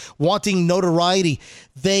or wanting notoriety,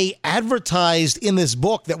 they advertised in this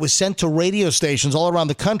book that was sent to radio stations all around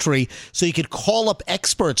the country, so you could call up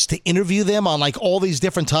experts to interview them on like all these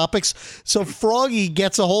different topics. So Froggy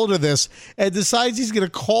gets a hold of this and decides he's going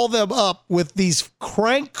to call them up with these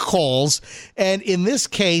crank calls. And in this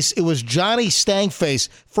case, it was Johnny Stankface.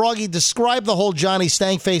 Froggy, describe the whole Johnny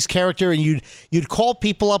Stankface character, and you'd call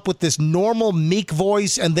people up with this normal, meek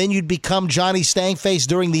voice, and then you'd become Johnny Stankface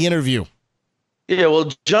during the interview. Yeah,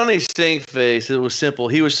 well, Johnny Stankface, it was simple.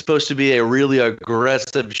 He was supposed to be a really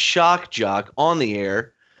aggressive shock jock on the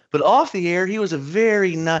air, but off the air, he was a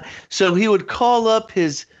very nice. So he would call up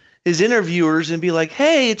his interviewers and be like,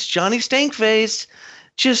 "Hey, it's Johnny Stankface.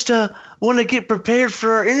 Just want to get prepared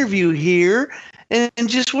for our interview here, and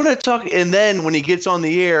just want to talk." And then when he gets on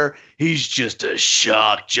the air, he's just a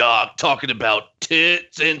shock jock talking about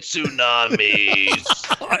tits and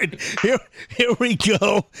tsunamis. All right, here we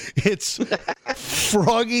go. It's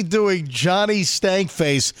Froggy doing Johnny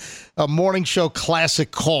Stankface, a morning show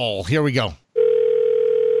classic call. Here we go.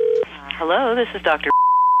 Hello, this is Dr.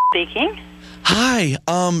 speaking. Hi,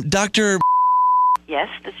 Dr. Yes,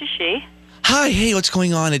 this is she. Hi, hey, what's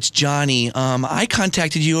going on? It's Johnny. I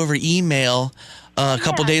contacted you over email a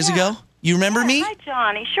couple days ago. You remember me? Hi,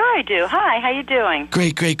 Johnny. Sure I do. Hi, how you doing?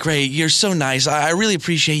 Great. You're so nice. I really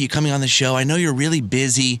appreciate you coming on the show. I know you're really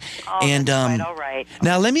busy. That's all right.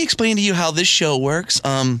 Now, let me explain to you how this show works.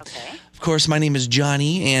 Okay. Of course, my name is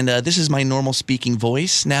Johnny, and this is my normal speaking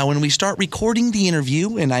voice. Now, when we start recording the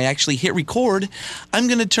interview, and I actually hit record, I'm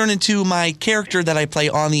going to turn into my character that I play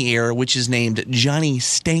on the air, which is named Johnny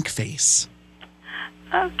Stankface.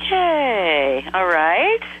 Okay. All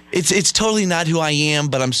right. It's totally not who I am,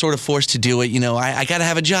 but I'm sort of forced to do it. I got to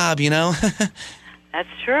have a job, That's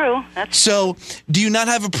true. So, do you not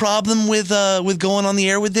have a problem with going on the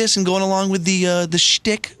air with this and going along with the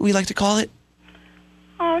shtick, we like to call it?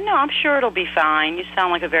 Oh, no, I'm sure it'll be fine. You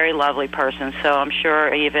sound like a very lovely person, so I'm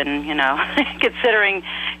sure even, considering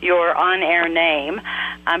your on-air name,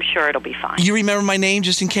 I'm sure it'll be fine. You remember my name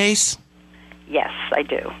just in case? Yes, I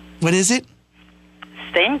do. What is it?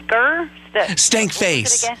 Stinker?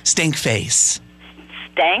 Stankface. Stankface.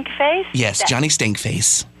 Stankface? Yes, Johnny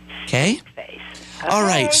Stankface. Okay? Okay. All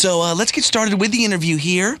right, so let's get started with the interview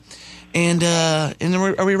here. And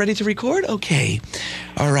are we ready to record? Okay.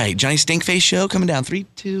 All right, Johnny Stankface Show coming down. 3,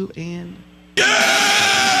 2, and...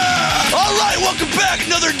 All right, welcome back.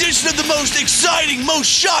 Another edition of the most exciting, most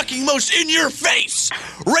shocking, most in-your-face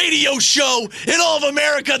radio show in all of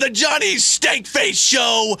America, the Johnny Stankface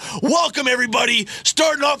Show. Welcome, everybody.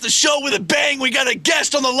 Starting off the show with a bang. We got a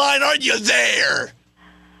guest on the line. Are you there?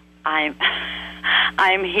 I'm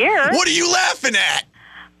here. What are you laughing at?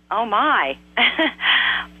 Oh, my.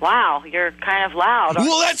 Wow, you're kind of loud.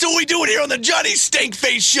 Well, that's what we do here on the Johnny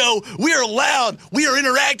Stankface Show. We are loud, we are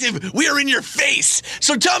interactive, we are in your face.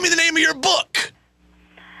 So tell me the name of your book.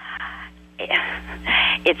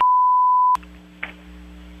 It's...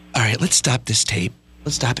 All right, let's stop this tape.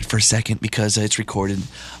 Let's stop it for a second because it's recorded.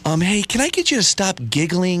 Hey, can I get you to stop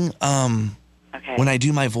giggling when I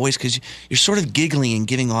do my voice? Because you're sort of giggling and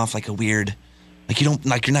giving off like a weird... you're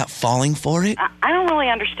not falling for it? I don't really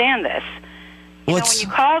understand this. When you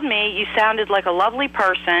called me, you sounded like a lovely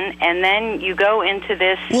person, and then you go into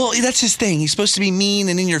this... Well, that's his thing. He's supposed to be mean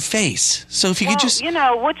and in your face. So if you could just...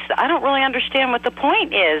 I don't really understand what the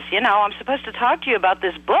point is. I'm supposed to talk to you about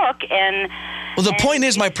this book, and... Well, the point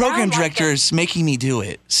is my program director is making me do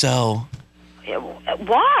it, so...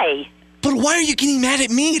 Why? But why are you getting mad at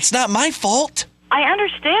me? It's not my fault. I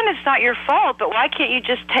understand it's not your fault, but why can't you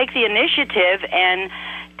just take the initiative and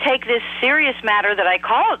take this serious matter that I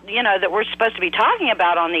call, that we're supposed to be talking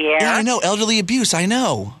about on the air? Yeah, I know. Elderly abuse, I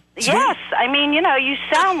know. Yes. I mean, you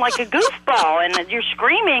sound like a goofball, and you're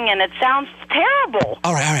screaming, and it sounds terrible.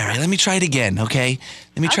 All right. Let me try it again, okay?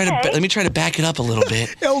 Let me try to back it up a little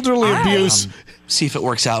bit. Elderly abuse. See if it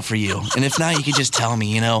works out for you. And if not, you can just tell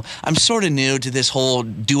me, I'm sort of new to this whole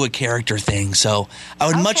do a character thing, so I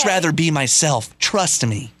would much rather be myself. Trust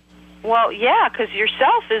me. Well, yeah, because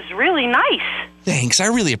yourself is really nice. Thanks. I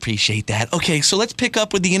really appreciate that. Okay, so let's pick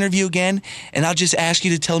up with the interview again, and I'll just ask you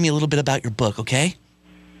to tell me a little bit about your book, okay?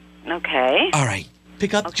 Okay. All right.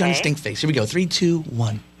 Pick up Johnny Stankface. Here we go. 3, 2,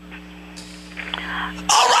 1.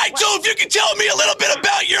 All right, so if you could tell me a little bit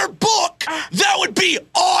about your book, that would be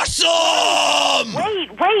awesome!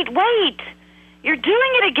 Wait. You're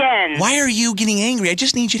doing it again. Why are you getting angry? I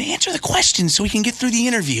just need you to answer the question so we can get through the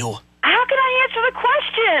interview. How can I answer the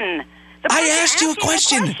question? I asked you a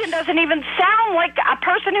question. The question doesn't even sound like a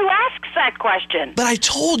person who asks that question. But I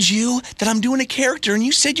told you that I'm doing a character, and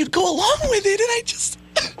you said you'd go along with it, and I just...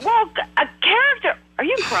 Well, a character... Are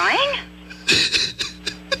you crying?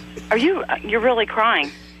 You're really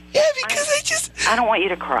crying? Yeah, because I don't want you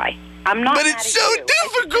to cry. I'm not. But it's so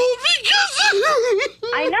difficult because...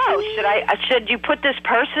 I know. Should you put this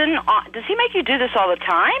person on... Does he make you do this all the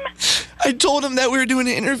time? I told him that we were doing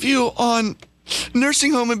an interview on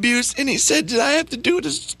nursing home abuse, and he said, did I have to do it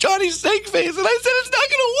as Johnny Stankface? And I said, it's not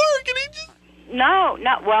going to work, and he just... No.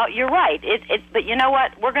 Well, you're right. But you know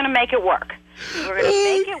what? We're going to make it work. We're going to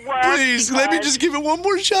make it work. Please, let me just give it one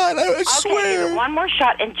more shot. I swear. Give it one more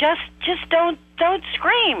shot, and just don't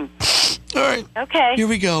scream. All right. Okay. Here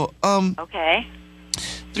we go. Okay.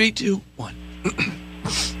 3, 2, 1.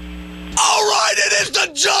 All right, it is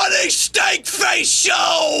the Johnny Stankface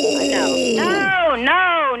Show.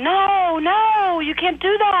 No, you can't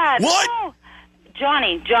do that. What? No.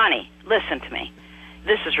 Johnny, listen to me.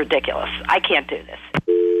 This is ridiculous. I can't do this.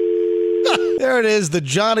 There it is, the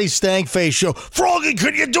Johnny Stankface Show. Froggy,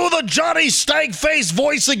 could you do the Johnny Stankface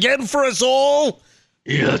voice again for us all?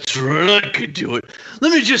 Yeah, that's right. I could do it.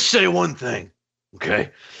 Let me just say one thing,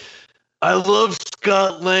 okay? I love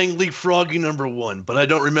Scott Langley, Froggy #1, but I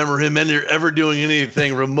don't remember him ever doing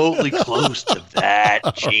anything remotely close to that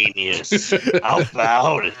genius? How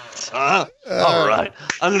about it? Huh? All right.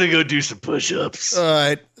 I'm going to go do some push-ups. All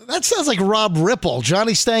right. That sounds like Rob Ripple.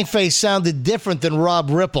 Johnny Stankface sounded different than Rob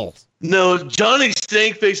Ripple. No, Johnny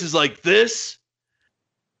Stankface is like this,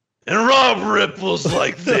 and Rob Ripple's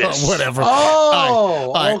like this. Whatever. Oh,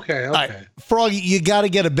 all right. Okay. Froggy, you got to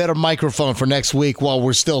get a better microphone for next week while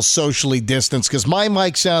we're still socially distanced, because my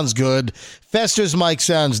mic sounds good, Fester's mic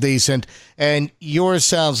sounds decent, and yours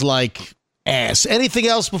sounds like ass. Anything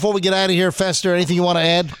else before we get out of here, Fester? Anything you want to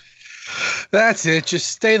add? That's it. Just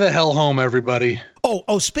stay the hell home, everybody.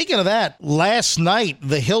 Oh, speaking of that, last night,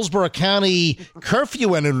 the Hillsborough County curfew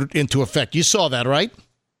went into effect. You saw that, right?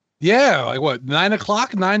 Yeah, like what, 9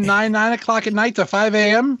 o'clock? 9 o'clock at night to 5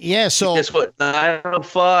 a.m.? Yeah, so... Guess what?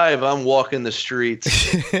 9:05, I'm walking the streets.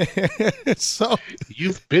 So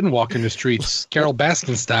you've been walking the streets, Carol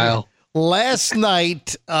Baskin style. Last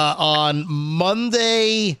night, on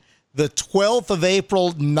Monday, the 12th of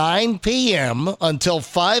April, 9 p.m. until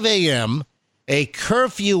 5 a.m., a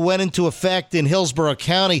curfew went into effect in Hillsborough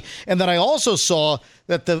County. And then I also saw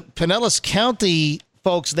that the Pinellas County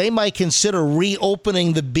folks, they might consider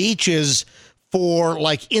reopening the beaches for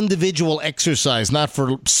like individual exercise, not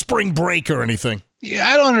for spring break or anything. Yeah,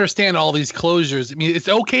 I don't understand all these closures. I mean, it's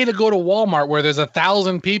okay to go to Walmart where there's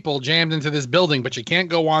 1,000 people jammed into this building, but you can't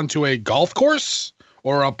go on to a golf course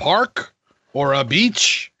or a park or a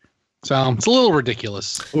beach. So it's a little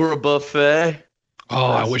ridiculous. Or a buffet. Oh,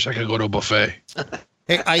 I wish I could go to a buffet.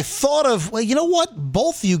 Hey, I thought of, well, you know what?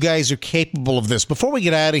 Both of you guys are capable of this. Before we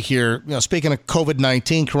get out of here, speaking of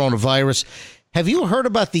COVID-19, coronavirus, have you heard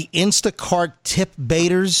about the Instacart tip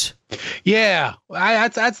baiters? Yeah,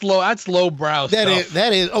 that's low. That's lowbrow stuff.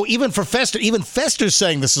 That is. Oh, even for Fester, even Fester's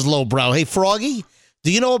saying this is lowbrow. Hey, Froggy,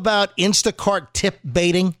 do you know about Instacart tip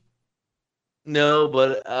baiting? No,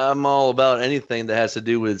 but I'm all about anything that has to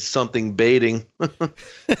do with something baiting. It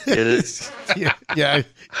is. Yeah.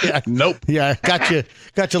 Nope. Yeah, got you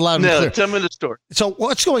loud and clear. No, tell me the story. So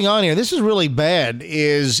what's going on here? This is really bad.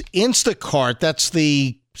 Is Instacart, that's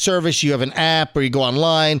the service. You have an app or you go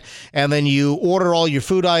online and then you order all your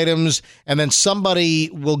food items, and then somebody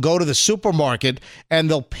will go to the supermarket and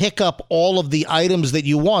they'll pick up all of the items that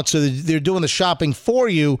you want. So they're doing the shopping for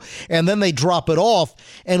you, and then they drop it off.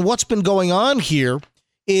 And what's been going on here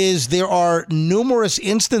is there are numerous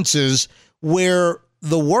instances where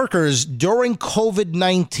the workers during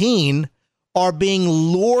COVID-19 are being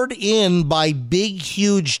lured in by big,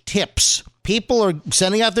 huge tips. People are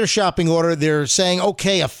sending out their shopping order. They're saying,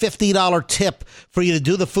 okay, a $50 tip for you to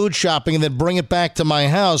do the food shopping and then bring it back to my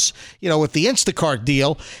house, with the Instacart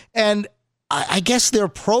deal. And I guess their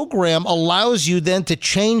program allows you then to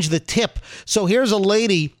change the tip. So here's a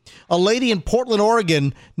lady in Portland,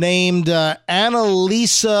 Oregon named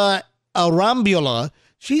Annalisa Arambula.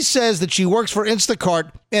 She says that she works for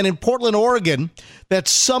Instacart, and in Portland, Oregon, that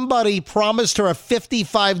somebody promised her a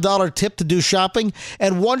 $55 tip to do shopping,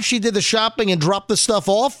 and once she did the shopping and dropped the stuff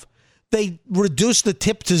off, they reduced the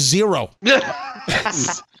tip to $0.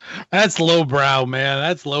 That's lowbrow, man.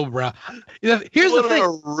 That's lowbrow. Here's the thing.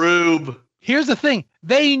 A rube. Here's the thing.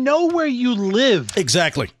 They know where you live.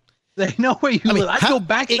 Exactly. They know where you live. I'd go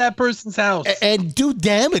back to that person's house. And do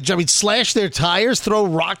damage. I mean, slash their tires, throw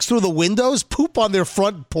rocks through the windows, poop on their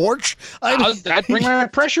front porch. I'd bring my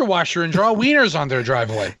pressure washer and draw wieners on their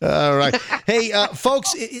driveway. All right. Hey,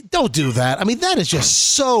 folks, don't do that. I mean, that is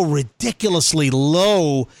just so ridiculously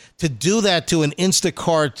low to do that to an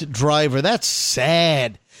Instacart driver. That's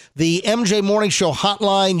sad. The MJ Morning Show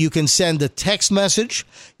hotline, you can send a text message.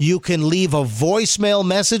 You can leave a voicemail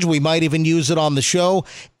message. We might even use it on the show.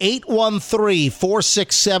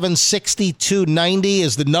 813-467-6290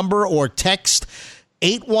 is the number, or text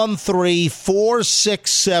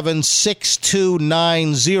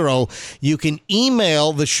 813-467-6290. You can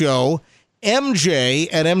email the show,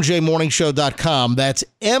 mj@mjmorningshow.com. That's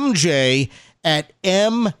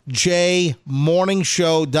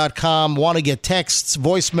mj@mjmorningshow.com. Want to get texts,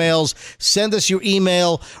 voicemails, send us your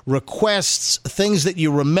email, requests, things that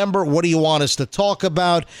you remember. What do you want us to talk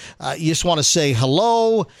about? You just want to say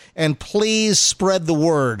hello, and please spread the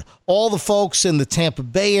word. All the folks in the Tampa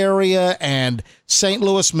Bay area and St.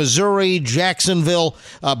 Louis, Missouri, Jacksonville,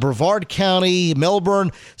 Brevard County,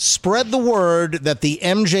 Melbourne, spread the word that the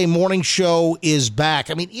MJ Morning Show is back.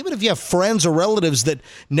 I mean, even if you have friends or relatives that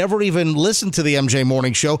never even listen to the MJ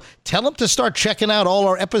Morning Show, tell them to start checking out all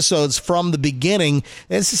our episodes from the beginning.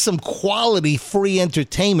 This is some quality free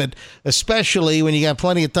entertainment, especially when you got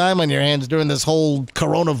plenty of time on your hands during this whole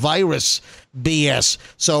coronavirus BS.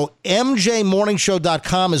 So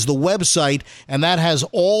mjmorningshow.com is the website, and that has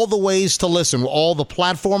all the ways to listen. All the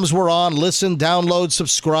platforms we're on, listen, download,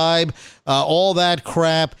 subscribe, all that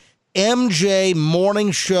crap.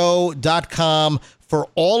 mjmorningshow.com for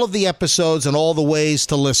all of the episodes and all the ways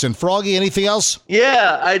to listen. Froggy, anything else?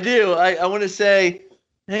 Yeah, I do. I want to say,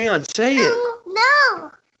 hang on, say it.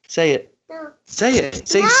 No. Say it. No. Say it.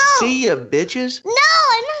 Say, see ya, bitches. No,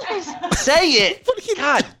 I'm not going to say it.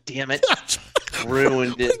 God damn it.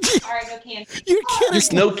 Ruined it. All right, no candy. Your kid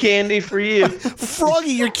is no candy for you.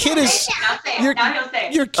 Froggy, your kid is. Your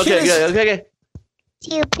kid is. Okay.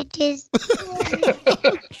 See you, bitches.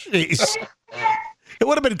 Jeez. It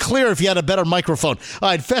would have been clearer if you had a better microphone. All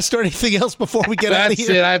right, Fester, anything else before we get out of here?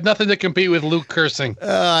 That's it. I have nothing to compete with Luke cursing. All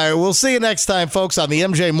right, we'll see you next time, folks, on the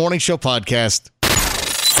MJ Morning Show podcast.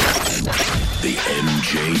 The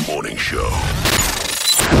MJ Morning Show.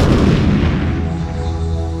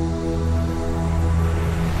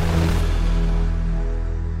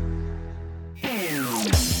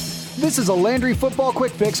 This is a Landry Football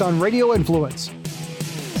Quick Fix on Radio Influence.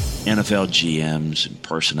 NFL GMs and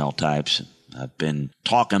personnel types have been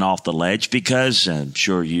talking off the ledge because I'm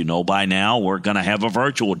sure you know by now we're going to have a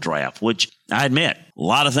virtual draft, which I admit, a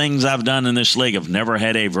lot of things I've done in this league have never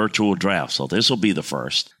had a virtual draft. So this will be the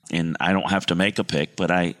first. And I don't have to make a pick,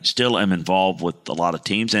 but I still am involved with a lot of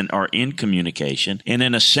teams and are in communication and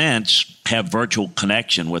in a sense have virtual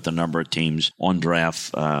connection with a number of teams on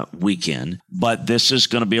draft weekend. But this is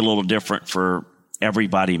going to be a little different for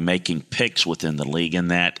everybody making picks within the league in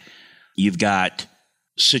that you've got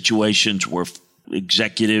situations where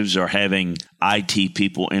executives are having IT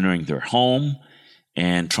people entering their home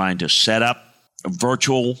and trying to set up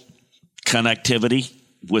virtual connectivity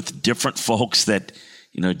with different folks that,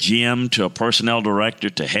 you know, GM to a personnel director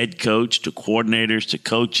to head coach to coordinators to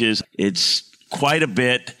coaches. It's quite a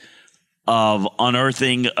bit of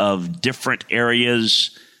unearthing of different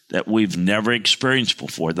areas that we've never experienced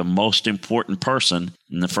before. The most important person,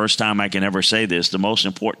 and the first time I can ever say this, the most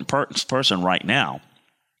important person right now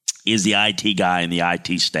is the IT guy and the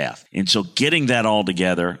IT staff. And so getting that all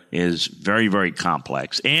together is very, very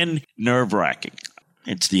complex and nerve-wracking.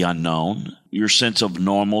 It's the unknown. Your sense of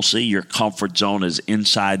normalcy, your comfort zone is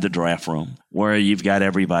inside the draft room where you've got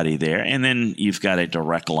everybody there. And then you've got a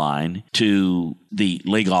direct line to the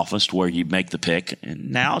league office where you make the pick.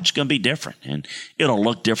 And now it's going to be different. And it'll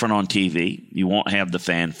look different on TV. You won't have the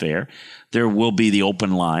fanfare. There will be the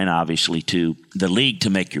open line, obviously, to the league to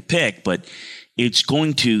make your pick. But it's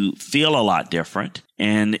going to feel a lot different.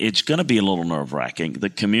 And it's going to be a little nerve-wracking. The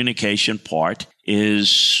communication part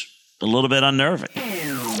is a little bit unnerving.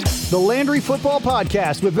 The Landry Football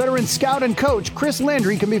Podcast with veteran scout and coach Chris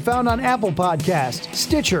Landry can be found on Apple Podcasts,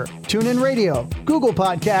 Stitcher, TuneIn Radio, Google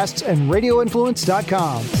Podcasts, and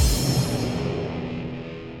RadioInfluence.com.